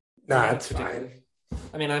end? Nah, it's fine.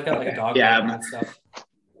 I mean, I've got like a dog and stuff.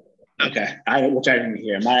 Okay, which I didn't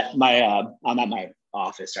hear. I'm at my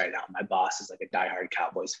office right now. My boss is like a diehard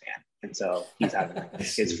Cowboys fan, and so he's having like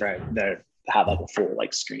his friend there have like a full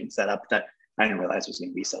like screen set up that I didn't realize was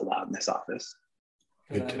going to be so loud in this office.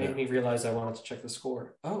 That made me realize I wanted to check the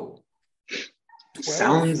score. Oh,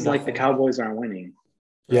 sounds like the Cowboys aren't winning.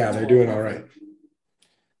 Yeah, they're doing all right.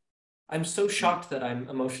 I'm so shocked that I'm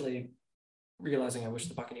emotionally realizing I wish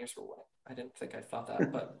the Buccaneers were winning. I didn't think I thought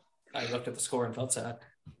that, but I looked at the score and felt sad.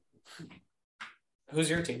 Who's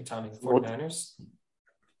your team, Tommy? The 49ers?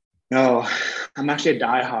 No, I'm actually a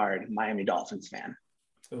diehard Miami Dolphins fan.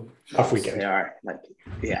 Ooh, tough weekend. They are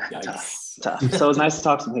tough. So it was nice to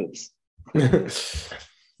talk some hoops.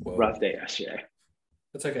 Rough day yesterday.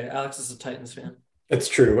 That's okay. Alex is a Titans fan. It's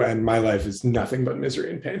true, and my life is nothing but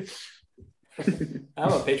misery and pain.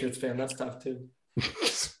 I'm a Patriots fan. That's tough too.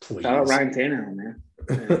 Please. Shout out Ryan Tannehill, man.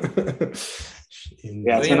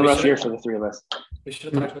 Yeah, it's been a rough year for the three of us. We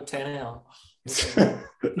should have talked about Tannehill.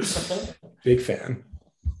 Big fan.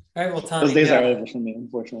 All right, well, Tommy, those days are over for me,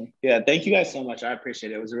 unfortunately. Yeah, thank you guys so much. I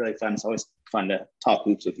appreciate it. It was really fun. It's always fun to talk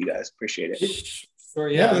hoops with you guys. Appreciate it. Sure,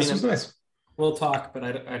 yeah, this was nice. We'll talk, but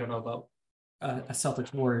I don't know about a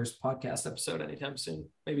Celtics Warriors podcast episode anytime soon.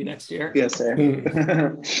 Maybe next year. Yes, sir.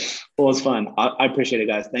 Well, it's fun. I appreciate it,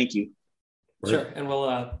 guys. Thank you. Sure, and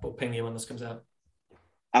we'll ping you when this comes out.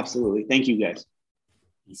 Absolutely. Thank you, guys.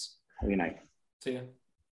 Peace. Have a good night. See ya.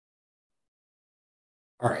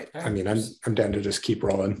 All right. I mean, I'm down to just keep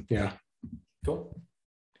rolling. Yeah. Cool.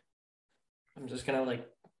 I'm just gonna like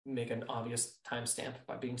make an obvious timestamp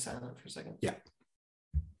by being silent for a second. Yeah.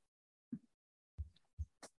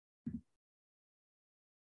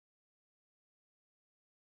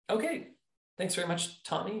 Okay. Thanks very much,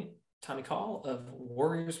 Tommy. Tommy Call of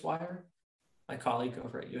Warriors Wire, my colleague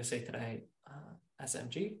over at USA Today,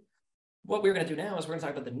 SMG. What we're going to do now is we're going to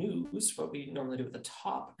talk about the news, what we normally do at the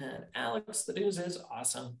top. And Alex, the news is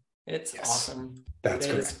awesome. It's awesome. That's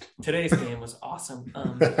correct. Today's game was awesome.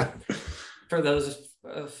 For those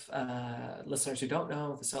of listeners who don't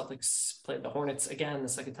know, the Celtics played the Hornets again the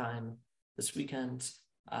second time this weekend.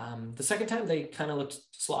 The second time they kind of looked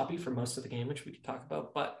sloppy for most of the game, which we could talk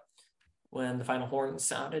about. But when the final horn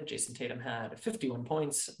sounded, Jason Tatum had 51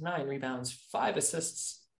 points, 9 rebounds, 5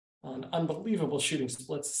 assists, on unbelievable shooting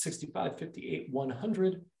splits, 65, 58,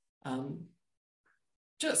 100.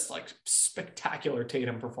 Just like spectacular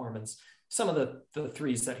Tatum performance. Some of the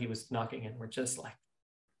threes that he was knocking in were just like,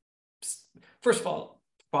 first of all,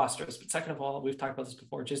 preposterous. But second of all, we've talked about this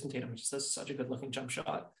before, Jason Tatum just does such a good looking jump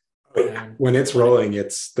shot. And when it's rolling,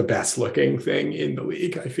 it's the best looking thing in the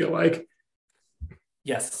league, I feel like.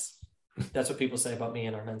 Yes, that's what people say about me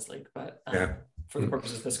in our men's league. But for the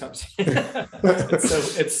purposes of this conversation,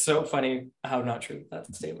 it's so funny how not true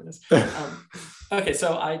that statement is. Okay,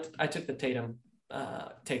 so I took the Tatum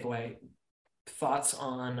takeaway. Thoughts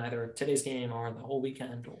on either today's game or the whole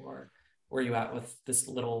weekend or where are you at with this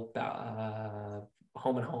little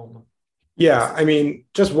home and home? Yeah, I mean,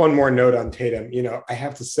 just one more note on Tatum. I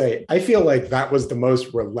have to say, I feel like that was the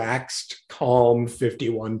most relaxed, calm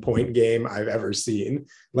 51-point game I've ever seen.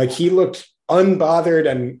 Like, he looked unbothered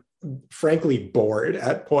and frankly bored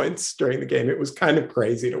at points during the game. It was kind of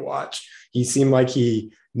crazy to watch. He seemed like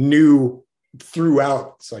he knew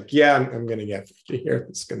throughout. It's like, yeah, I'm going to get 50 here.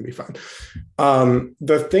 It's going to be fun.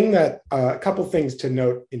 The thing that a couple things to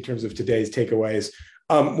note in terms of today's takeaways.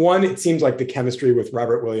 One, it seems like the chemistry with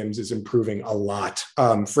Robert Williams is improving a lot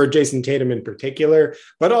for Jayson Tatum in particular,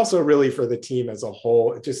 but also really for the team as a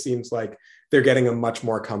whole. It just seems like they're getting a much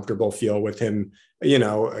more comfortable feel with him,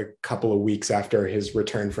 a couple of weeks after his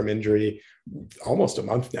return from injury, almost a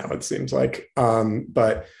month now, it seems like.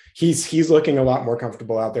 But he's looking a lot more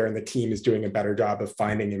comfortable out there, and the team is doing a better job of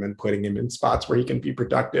finding him and putting him in spots where he can be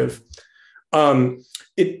productive.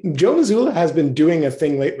 Joe Mazzulla has been doing a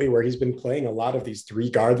thing lately where he's been playing a lot of these 3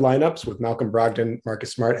 guard lineups with Malcolm Brogdon,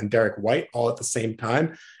 Marcus Smart, and Derek White all at the same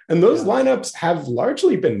time. And those lineups have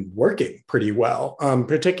largely been working pretty well,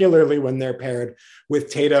 particularly when they're paired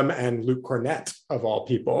with Tatum and Luke Cornett, of all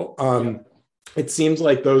people. It seems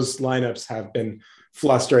like those lineups have been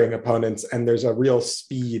flustering opponents, and there's a real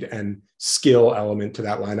speed and skill element to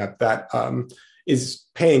that lineup that is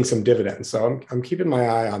paying some dividends. So I'm keeping my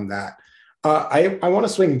eye on that. I want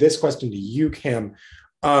to swing this question to you, Cam.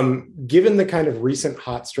 Given the kind of recent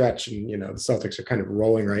hot stretch and, the Celtics are kind of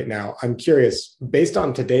rolling right now, I'm curious, based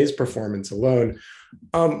on today's performance alone,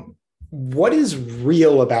 what is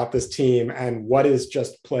real about this team and what is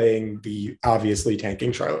just playing the obviously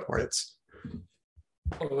tanking Charlotte Hornets?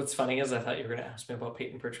 Well, what's funny is I thought you were going to ask me about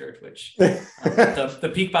Peyton Pritchard, which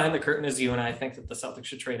the peek behind the curtain is you and I think that the Celtics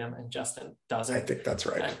should trade him, and Justin doesn't. I think that's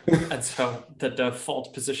right. And so the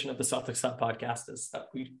default position of the Celtics podcast is that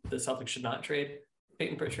the Celtics should not trade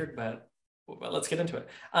Peyton Pritchard, but well, let's get into it.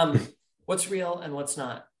 What's real and what's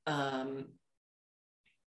not?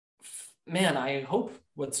 Man, I hope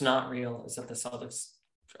what's not real is that the Celtics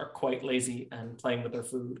are quite lazy and playing with their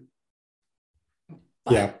food.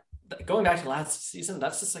 But yeah. Going back to last season,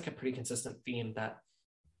 that's just like a pretty consistent theme that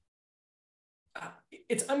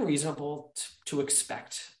it's unreasonable to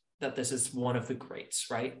expect that this is one of the greats,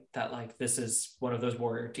 right? That like this is one of those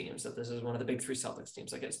Warrior teams, that this is one of the big 3 Celtics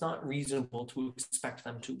teams. Like, it's not reasonable to expect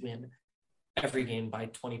them to win every game by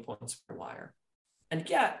 20 points per wire. And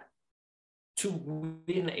yet, to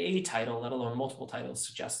win a title, let alone multiple titles,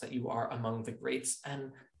 suggests that you are among the greats.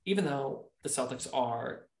 And even though the Celtics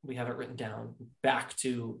are, we have it written down, back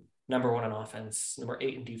to number 1 on offense, number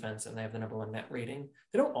 8 in defense, and they have the number 1 net rating,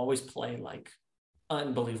 they don't always play like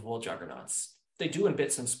unbelievable juggernauts. They do in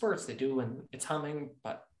bits and spurts, they do when it's humming,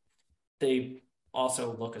 but they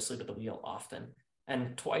also look asleep at the wheel often.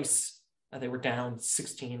 And twice they were down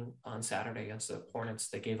 16 on Saturday against the Hornets.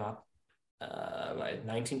 They gave up a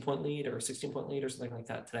 19-point lead or a 16-point lead or something like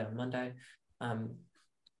that today on Monday.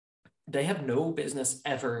 They have no business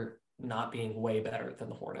ever not being way better than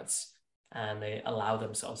the Hornets, and they allow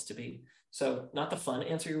themselves to be. So not the fun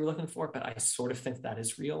answer you were looking for, but I sort of think that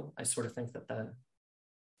is real. I sort of think that the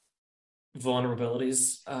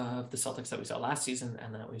vulnerabilities of the Celtics that we saw last season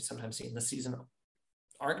and that we've sometimes seen this season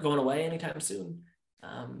aren't going away anytime soon.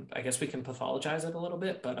 I guess we can pathologize it a little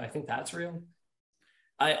bit, but I think that's real.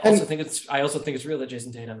 I also think it's real that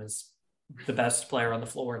Jayson Tatum is the best player on the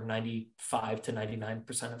floor in 95 to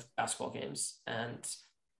 99% of basketball games. And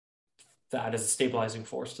that is a stabilizing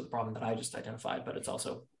force to the problem that I just identified, but it's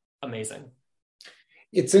also amazing.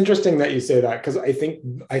 It's interesting that you say that, because I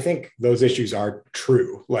think those issues are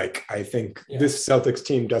true. Like, I think this Celtics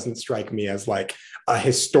team doesn't strike me as like a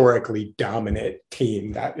historically dominant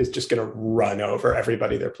team that is just going to run over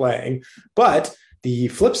everybody they're playing. But the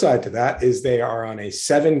flip side to that is they are on a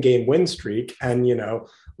 7-game win streak, and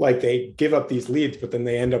like they give up these leads, but then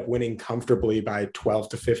they end up winning comfortably by 12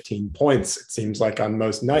 to 15 points, it seems like, on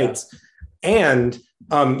most nights. Yeah. And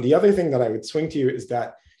the other thing that I would swing to you is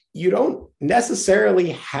that you don't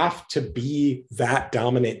necessarily have to be that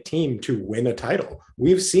dominant team to win a title.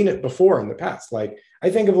 We've seen it before in the past. Like, I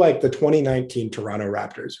think of like the 2019 Toronto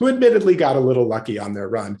Raptors, who admittedly got a little lucky on their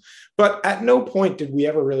run, but at no point did we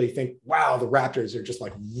ever really think, wow, the Raptors are just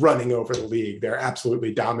like running over the league. They're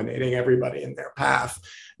absolutely dominating everybody in their path.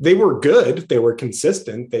 They were good. They were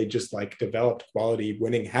consistent. They just like developed quality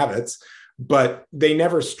winning habits. But they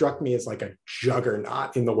never struck me as like a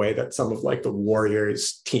juggernaut in the way that some of like the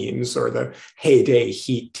Warriors teams or the heyday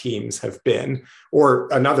Heat teams have been, or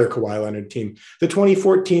another Kawhi Leonard team. The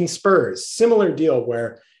 2014 Spurs, similar deal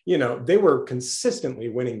where, they were consistently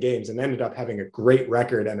winning games and ended up having a great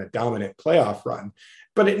record and a dominant playoff run.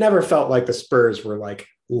 But it never felt like the Spurs were like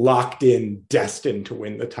locked in, destined to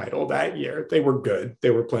win the title that year. They were good.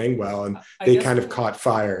 They were playing well, and they kind of caught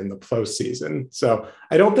fire in the postseason. So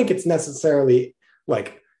I don't think it's necessarily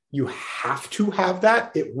like you have to have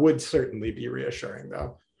that. It would certainly be reassuring,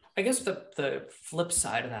 though. I guess the flip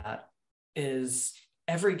side of that is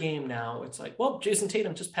every game now, it's like, well, Jason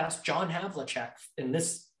Tatum just passed John Havlicek in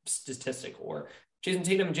this statistic, or Jason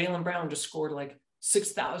Tatum and Jaylen Brown just scored like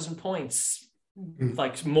 6,000 points,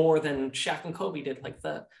 like more than Shaq and Kobe did. Like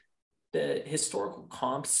the historical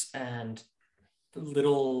comps and the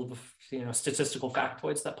little, statistical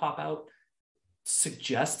factoids that pop out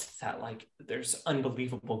suggest that like there's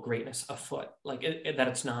unbelievable greatness afoot. Like that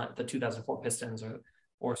it's not the 2004 Pistons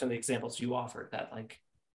or some of the examples you offered that like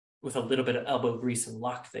with a little bit of elbow grease and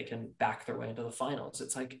luck, they can back their way into the finals.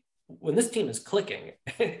 It's like when this team is clicking,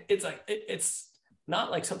 it's like, it's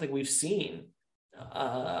not like something we've seen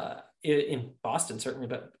in Boston, certainly,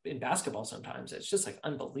 but in basketball sometimes. It's just like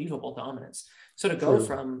unbelievable dominance. So to go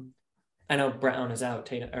from, I know Brown is out,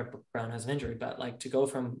 Brown has an injury, but like to go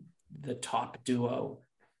from the top duo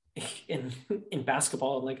in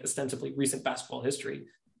basketball, like ostensibly recent basketball history,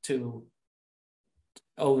 to,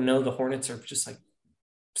 oh no, the Hornets are just like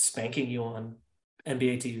spanking you on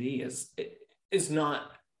NBA TV is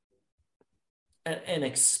not an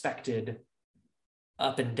expected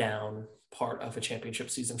up and down part of a championship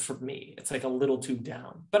season for me. It's like a little too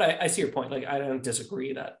down, but I see your point. Like, I don't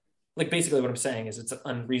disagree that, like, basically what I'm saying is it's an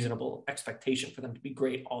unreasonable expectation for them to be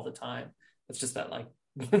great all the time. It's just that like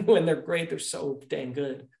when they're great, they're so dang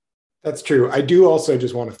good. That's true. I do also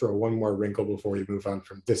just want to throw one more wrinkle before we move on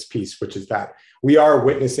from this piece, which is that we are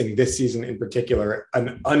witnessing this season in particular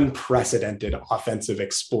an unprecedented offensive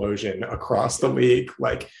explosion across the league.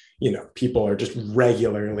 Like, people are just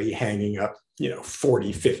regularly hanging up,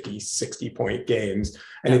 40, 50, 60 point games.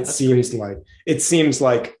 And it seems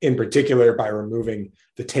like in particular by removing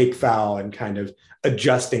the take foul and kind of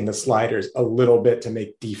adjusting the sliders a little bit to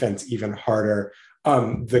make defense even harder.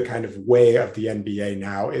 The kind of way of the NBA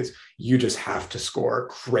now is you just have to score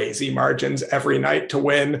crazy margins every night to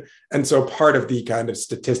win. And so part of the kind of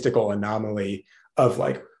statistical anomaly of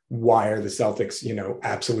like, why are the Celtics,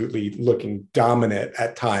 absolutely looking dominant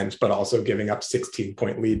at times, but also giving up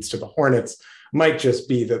 16-point leads to the Hornets might just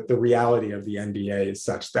be that the reality of the NBA is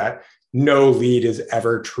such that no lead is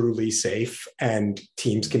ever truly safe and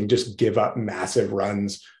teams can just give up massive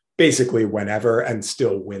runs basically whenever and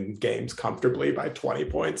still win games comfortably by 20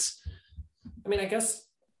 points. I mean, I guess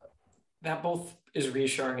that both is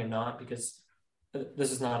reassuring and not, because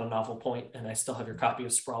this is not a novel point and I still have your copy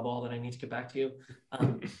of Sprawl Ball that I need to get back to you.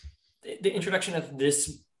 The introduction of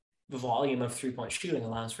this volume of 3-point shooting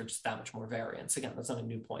allows for just that much more variance. Again, that's not a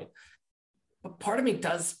new point. But part of me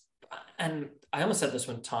does, and I almost said this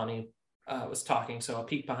when Tommy was talking, so I'll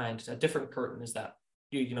peek behind a different curtain, is that,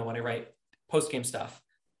 when I write post-game stuff,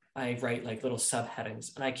 I write like little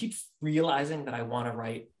subheadings, and I keep realizing that I want to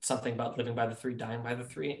write something about living by the three, dying by the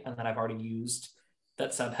three, and that I've already used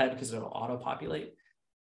that subhead because it'll auto-populate,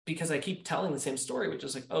 because I keep telling the same story, which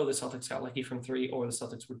is like, oh, the Celtics got lucky from three, or the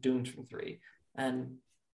Celtics were doomed from three. And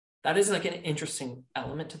that is like an interesting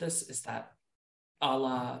element to this, is that a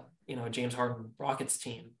la, a James Harden Rockets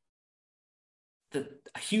team,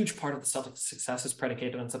 a huge part of the Celtics' success is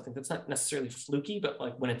predicated on something that's not necessarily fluky, but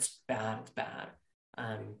like when it's bad, it's bad.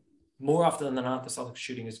 More often than not, the Celtics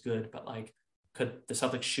shooting is good, but like, could the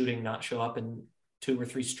Celtics shooting not show up in 2 or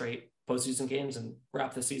 3 straight postseason games and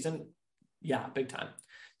wrap the season? Yeah, big time.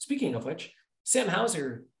 Speaking of which, Sam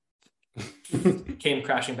Hauser came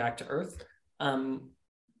crashing back to earth.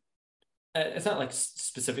 It's not like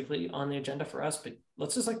specifically on the agenda for us, but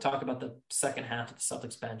let's just like talk about the second half of the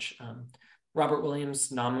Celtics bench. Robert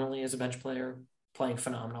Williams nominally as a bench player, playing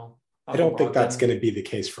phenomenal. I don't think that's going to be the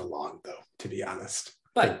case for long, though, to be honest.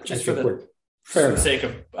 But just for the sake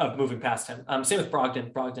of moving past him. Same with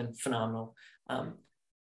Brogdon. Brogdon, phenomenal.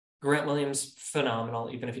 Grant Williams, phenomenal,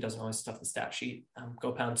 even if he doesn't always stuff the stat sheet.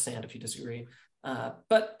 Go pound sand if you disagree.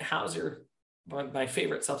 But Hauser, my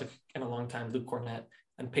favorite Celtic in a long time, Luke Cornett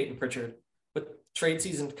and Peyton Pritchard. With trade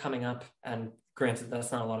season coming up, and granted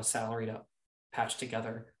that's not a lot of salary to patch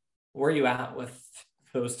together, where are you at with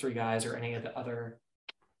those 3 guys or any of the other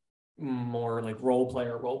more like role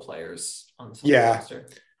players on the Celtics roster?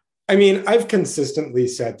 I mean, I've consistently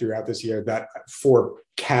said throughout this year that for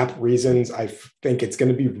cap reasons, I think it's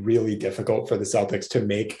going to be really difficult for the Celtics to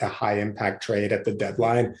make a high impact trade at the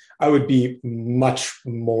deadline. I would be much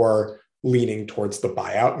more leaning towards the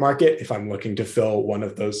buyout market if I'm looking to fill one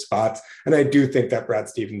of those spots. And I do think that Brad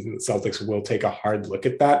Stevens and the Celtics will take a hard look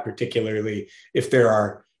at that, particularly if there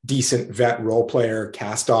are decent vet role player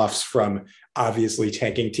cast-offs from obviously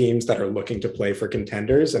tanking teams that are looking to play for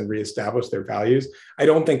contenders and reestablish their values. I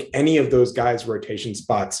don't think any of those guys' rotation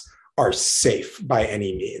spots are safe by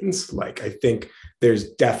any means. Like, I think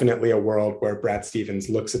there's definitely a world where Brad Stevens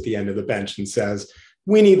looks at the end of the bench and says,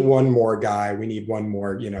 we need one more guy. We need one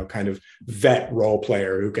more, kind of vet role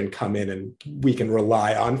player who can come in and we can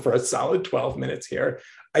rely on for a solid 12 minutes here.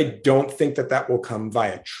 I don't think that will come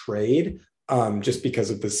via trade, just because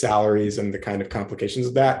of the salaries and the kind of complications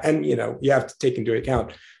of that. And, you have to take into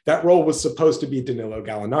account that role was supposed to be Danilo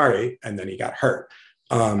Gallinari, and then he got hurt.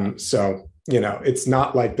 So, it's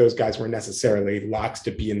not like those guys were necessarily locks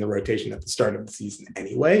to be in the rotation at the start of the season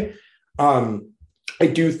anyway. I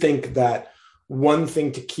do think that one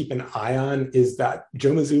thing to keep an eye on is that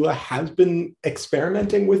Joe Mazzulla has been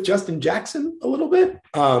experimenting with Justin Jackson a little bit.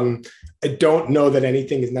 I don't know that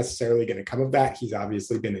anything is necessarily going to come of that. He's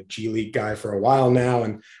obviously been a G League guy for a while now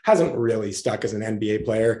and hasn't really stuck as an NBA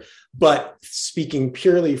player. But speaking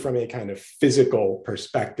purely from a kind of physical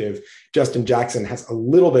perspective, Justin Jackson has a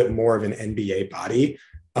little bit more of an NBA body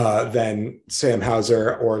than Sam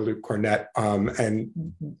Hauser or Luke Cornett,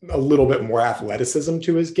 and a little bit more athleticism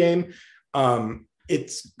to his game.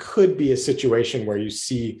 It could be a situation where you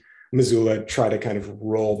see Mazzulla try to kind of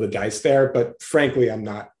roll the dice there, but frankly, I'm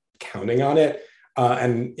not counting on it.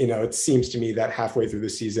 And it seems to me that halfway through the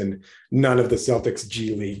season, none of the Celtics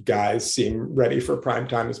G League guys seem ready for prime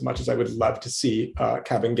time as much as I would love to see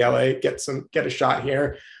Kabengele get a shot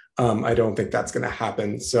here. I don't think that's going to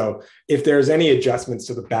happen. So if there's any adjustments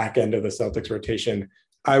to the back end of the Celtics rotation,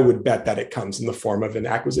 I would bet that it comes in the form of an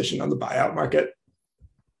acquisition on the buyout market.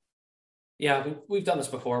 Yeah, we've done this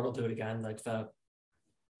before. We'll do it again. Like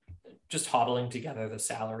just hobbling together the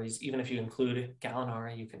salaries. Even if you include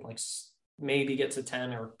Gallinari, you can maybe get to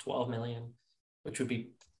 10 or 12 million, which would be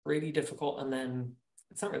pretty difficult. And then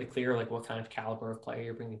it's not really clear what kind of caliber of player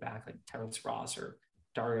you're bringing back, like Terrence Ross or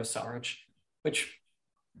Dario Saric, which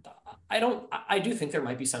I do think there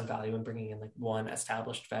might be some value in bringing in one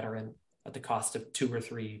established veteran at the cost of 2 or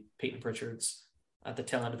 3 Peyton Pritchards at the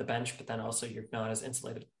tail end of the bench, but then also you're not as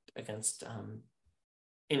insulated against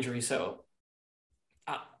injury. So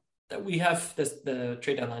we have the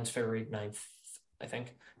trade deadline's February 9th, I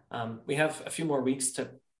think. We have a few more weeks to,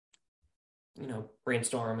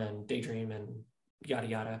 brainstorm and daydream and yada,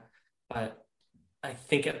 yada. But I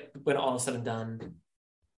think when all is said and done,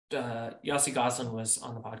 Yossi Goslin was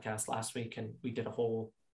on the podcast last week, and we did a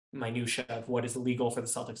whole minutia of what is illegal for the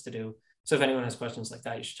Celtics to do. So if anyone has questions like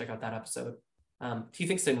that, you should check out that episode. He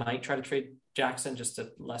thinks they might try to trade Jackson just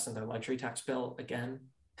to lessen their luxury tax bill again,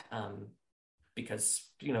 because,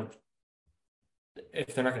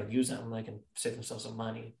 if they're not going to use them, they can save themselves some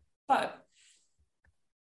money. But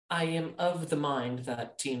I am of the mind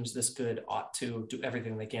that teams this good ought to do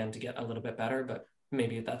everything they can to get a little bit better, but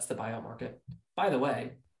maybe that's the buyout market. By the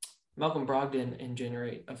way, Malcolm Brogdon in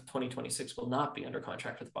January of 2026 will not be under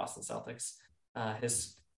contract with the Boston Celtics.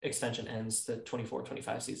 His extension ends the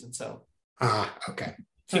 24-25 season, so okay.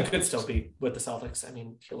 He could still be with the Celtics. I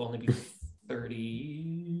mean, he'll only be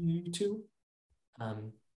 32. Wow,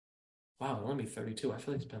 he'll only be 32. I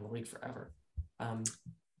feel like he's been in the league forever.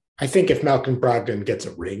 I think if Malcolm Brogdon gets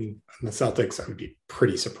a ring on the Celtics, I would be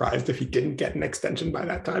pretty surprised if he didn't get an extension by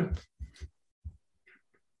that time.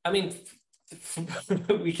 I mean,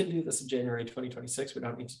 we can do this in January 2026. We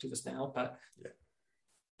don't need to do this now, but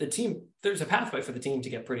the team, there's a pathway for the team to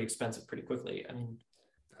get pretty expensive pretty quickly. I mean,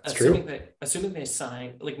 assuming they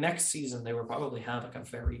sign, next season, they will probably have a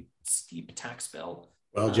very steep tax bill.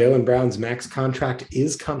 Well, Jaylen Brown's max contract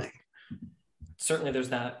is coming. Certainly there's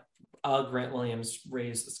that. Grant Williams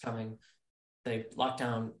raise is coming. They locked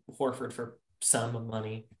down Horford for some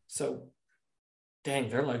money. So, dang,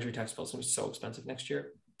 their luxury tax bill is going to be so expensive next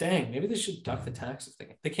year. Dang, maybe they should duck the tax.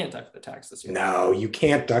 They can't duck the tax this year. No, you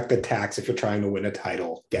can't duck the tax if you're trying to win a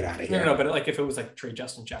title. Get out of here. No, but if it was trade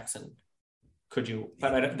Justin Jackson, could you?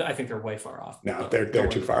 But I think they're way far off. No, they're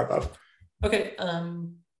too far above. Okay,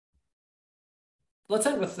 let's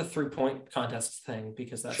end with the 3-point contest thing,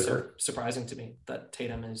 because that's so surprising to me that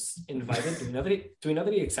Tatum is invited. Do we know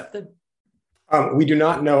that he accepted? We do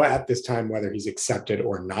not know at this time whether he's accepted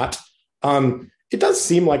or not. It does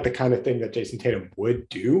seem like the kind of thing that Jason Tatum would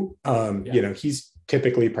do. He's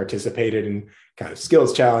typically participated in kind of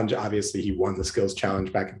skills challenge. Obviously, he won the skills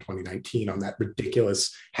challenge back in 2019 on that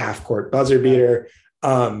ridiculous half-court buzzer beater.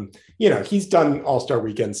 He's done All-Star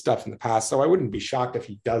Weekend stuff in the past, so I wouldn't be shocked if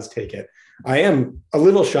he does take it. I am a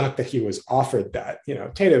little shocked that he was offered that.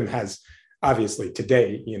 Tatum has obviously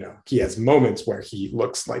today, he has moments where he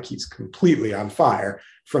looks like he's completely on fire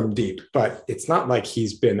from deep, but it's not like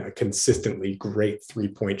he's been a consistently great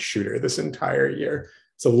 3-point shooter this entire year.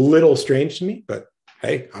 It's a little strange to me, but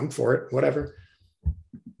hey, I'm for it. Whatever.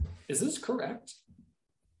 Is this correct?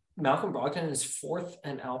 Malcolm Brogdon is 4th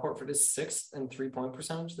and Al Horford is 6th in 3-point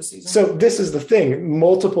percentage this season. So this is the thing.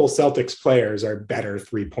 Multiple Celtics players are better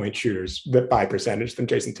 3-point shooters by percentage than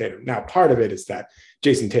Jason Tatum. Now, part of it is that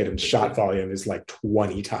Jason Tatum's shot volume is like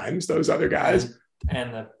 20 times those other guys.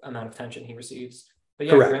 And the amount of attention he receives. But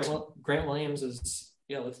yeah, Grant Williams is,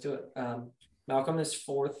 let's do it. Malcolm is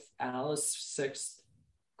 4th, Al is 6th,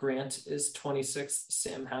 Grant is 26th,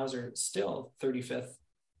 Sam Hauser still 35th,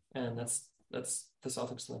 and that's the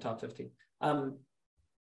Celtics in the top 50.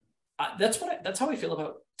 That's how I feel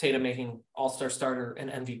about Tatum making All-Star starter and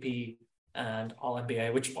MVP and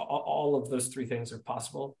All-NBA, which all of those 3 things are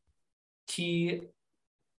possible. He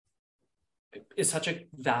is such a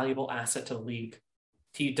valuable asset to the league.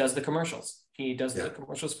 He does the commercials. He does the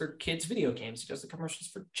commercials for kids' video games. He does the commercials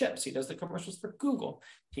for chips. He does the commercials for Google.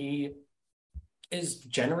 He is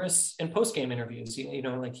generous in post-game interviews. He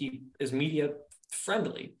is media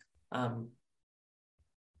friendly.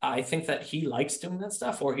 I think that he likes doing that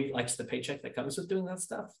stuff, or he likes the paycheck that comes with doing that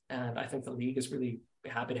stuff. And I think the league is really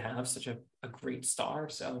happy to have such a great star.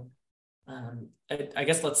 So I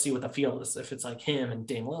guess let's see what the field is. If it's like him and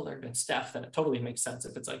Dame Lillard and Steph, then it totally makes sense.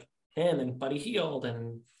 If it's like him and Buddy Hield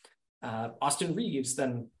and Austin Reeves,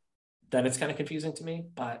 then it's kind of confusing to me.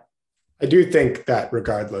 But I do think that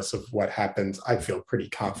regardless of what happens, I feel pretty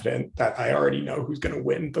confident that I already know who's going to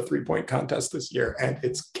win the 3-point contest this year, and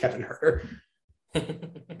it's Kevin Huerter.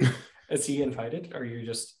 Is he invited, or are you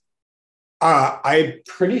just? I'm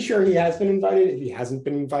pretty sure he has been invited. If he hasn't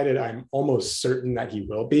been invited, I'm almost certain that he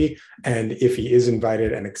will be. And if he is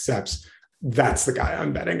invited and accepts, that's the guy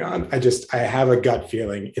I'm betting on. I have a gut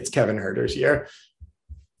feeling it's Kevin Huerter's year.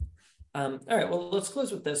 All right, well, let's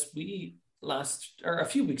close with this. We a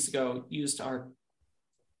few weeks ago used our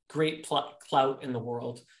great clout in the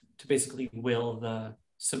world to basically will the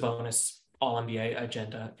Sabonis All-NBA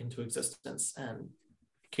agenda into existence. And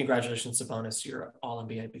congratulations, Sabonis, you're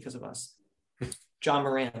All-NBA because of us. John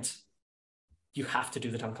Morant, you have to do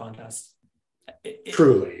the dunk contest.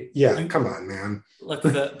 Truly. Yeah, come on, man. Look,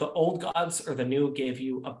 the old gods or the new gave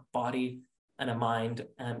you a body and a mind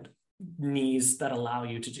and knees that allow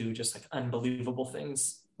you to do just like unbelievable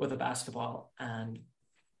things with a basketball. And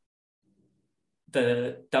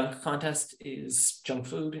the dunk contest is junk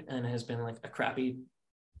food and has been like a crappy,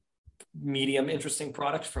 medium interesting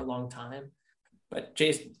product for a long time. But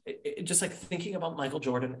Jason, just like thinking about Michael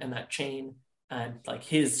Jordan and that chain and like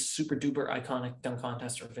his super duper iconic dunk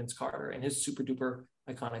contest, or Vince Carter and his super duper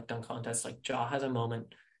iconic dunk contest, like Ja has a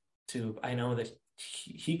moment to, I know that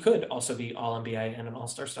he could also be All-NBA and an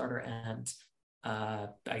All-Star starter and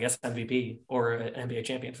I guess MVP or an NBA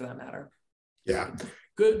champion for that matter. Yeah.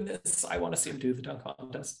 Goodness, I want to see him do the dunk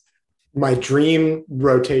contest. My dream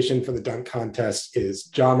rotation for the dunk contest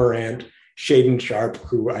is Ja Morant, Shaedon Sharpe,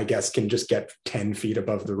 who I guess can just get 10 feet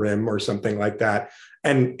above the rim or something like that,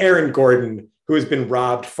 and Aaron Gordon, who has been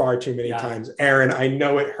robbed far too many times. Aaron, I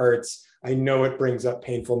know it hurts. I know it brings up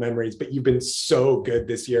painful memories, but you've been so good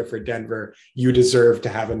this year for Denver. You deserve to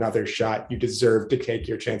have another shot. You deserve to take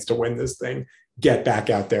your chance to win this thing. Get back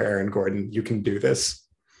out there, Aaron Gordon. You can do this.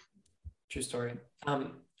 True story.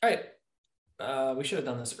 All right. We should have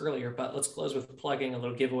done this earlier, but let's close with plugging a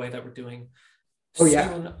little giveaway that we're doing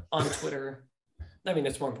soon on Twitter. I mean,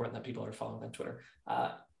 it's more important that people are following on Twitter.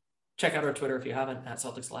 Check out our Twitter if you haven't, at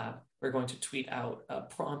Celtics Lab. We're going to tweet out a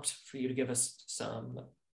prompt for you to give us some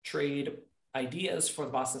trade ideas for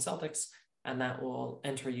the Boston Celtics, and that will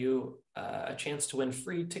enter you a chance to win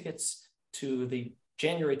free tickets to the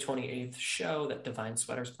January 28th show that Divine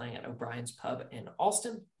Sweater's playing at O'Brien's Pub in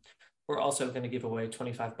Alston. We're also going to give away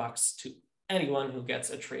 $25 to anyone who gets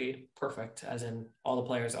a trade perfect, as in all the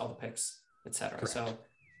players, all the picks, etc. So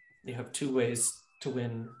you have 2 ways to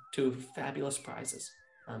win 2 fabulous prizes.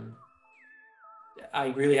 I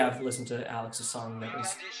really have listened to Alex's song that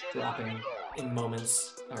was dropping in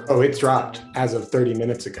moments. It's dropped as of 30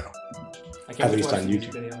 minutes ago. At least on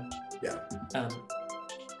YouTube. Video.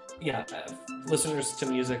 Listeners to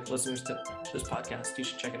music, listeners to this podcast, you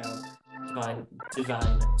should check it out.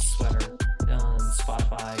 Divine Sweater on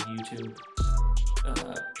Spotify, YouTube,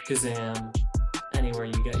 Kazam, anywhere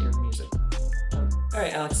you get your music. All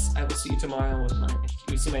right, Alex, I will see you tomorrow with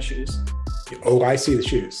you see my shoes? Oh, I see the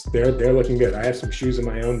shoes. They're looking good. I have some shoes of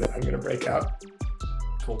my own that I'm going to break out.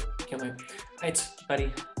 Cool. Can't wait. All right,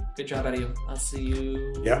 buddy. Good job out of you. I'll see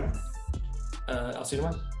you. Yeah. I'll see you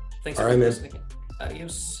tomorrow. Thanks for listening.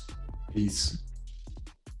 Adios. Peace.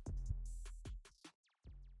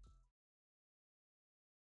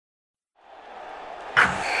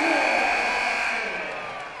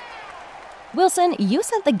 Wilson, you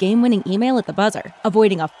sent the game-winning email at the buzzer,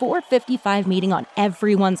 avoiding a 4:55 meeting on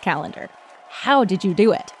everyone's calendar. How did you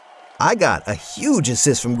do it? I got a huge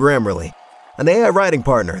assist from Grammarly, an AI writing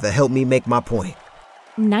partner that helped me make my point.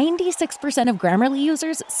 96% of Grammarly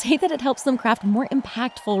users say that it helps them craft more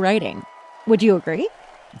impactful writing. Would you agree?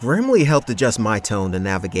 Grammarly helped adjust my tone to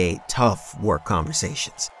navigate tough work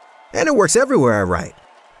conversations. And it works everywhere I write,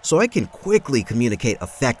 so I can quickly communicate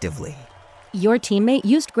effectively. Your teammate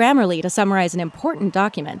used Grammarly to summarize an important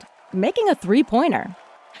document, making a 3-pointer.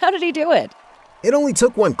 How did he do it? It only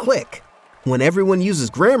took one click. When everyone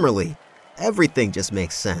uses Grammarly, everything just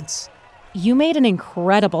makes sense. You made an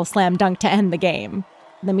incredible slam dunk to end the game.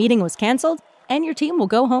 The meeting was canceled, and your team will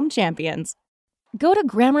go home champions. Go to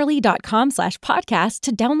Grammarly.com/podcast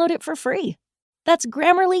to download it for free. That's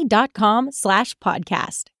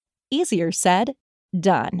Grammarly.com/podcast. Easier said,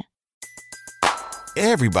 done.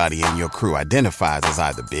 Everybody in your crew identifies as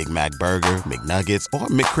either Big Mac Burger, McNuggets, or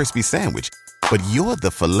McCrispy Sandwich. But you're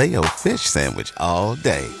the Filet-O-Fish Sandwich all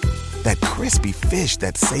day. That crispy fish,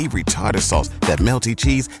 that savory tartar sauce, that melty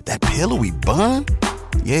cheese, that pillowy bun.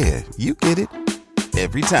 Yeah, you get it.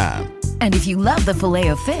 Every time. And if you love the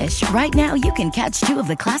Filet-O-Fish, right now you can catch 2 of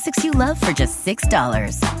the classics you love for just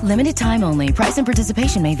 $6. Limited time only. Price and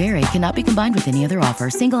participation may vary. Cannot be combined with any other offer.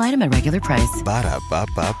 Single item at regular price.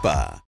 Ba-da-ba-ba-ba.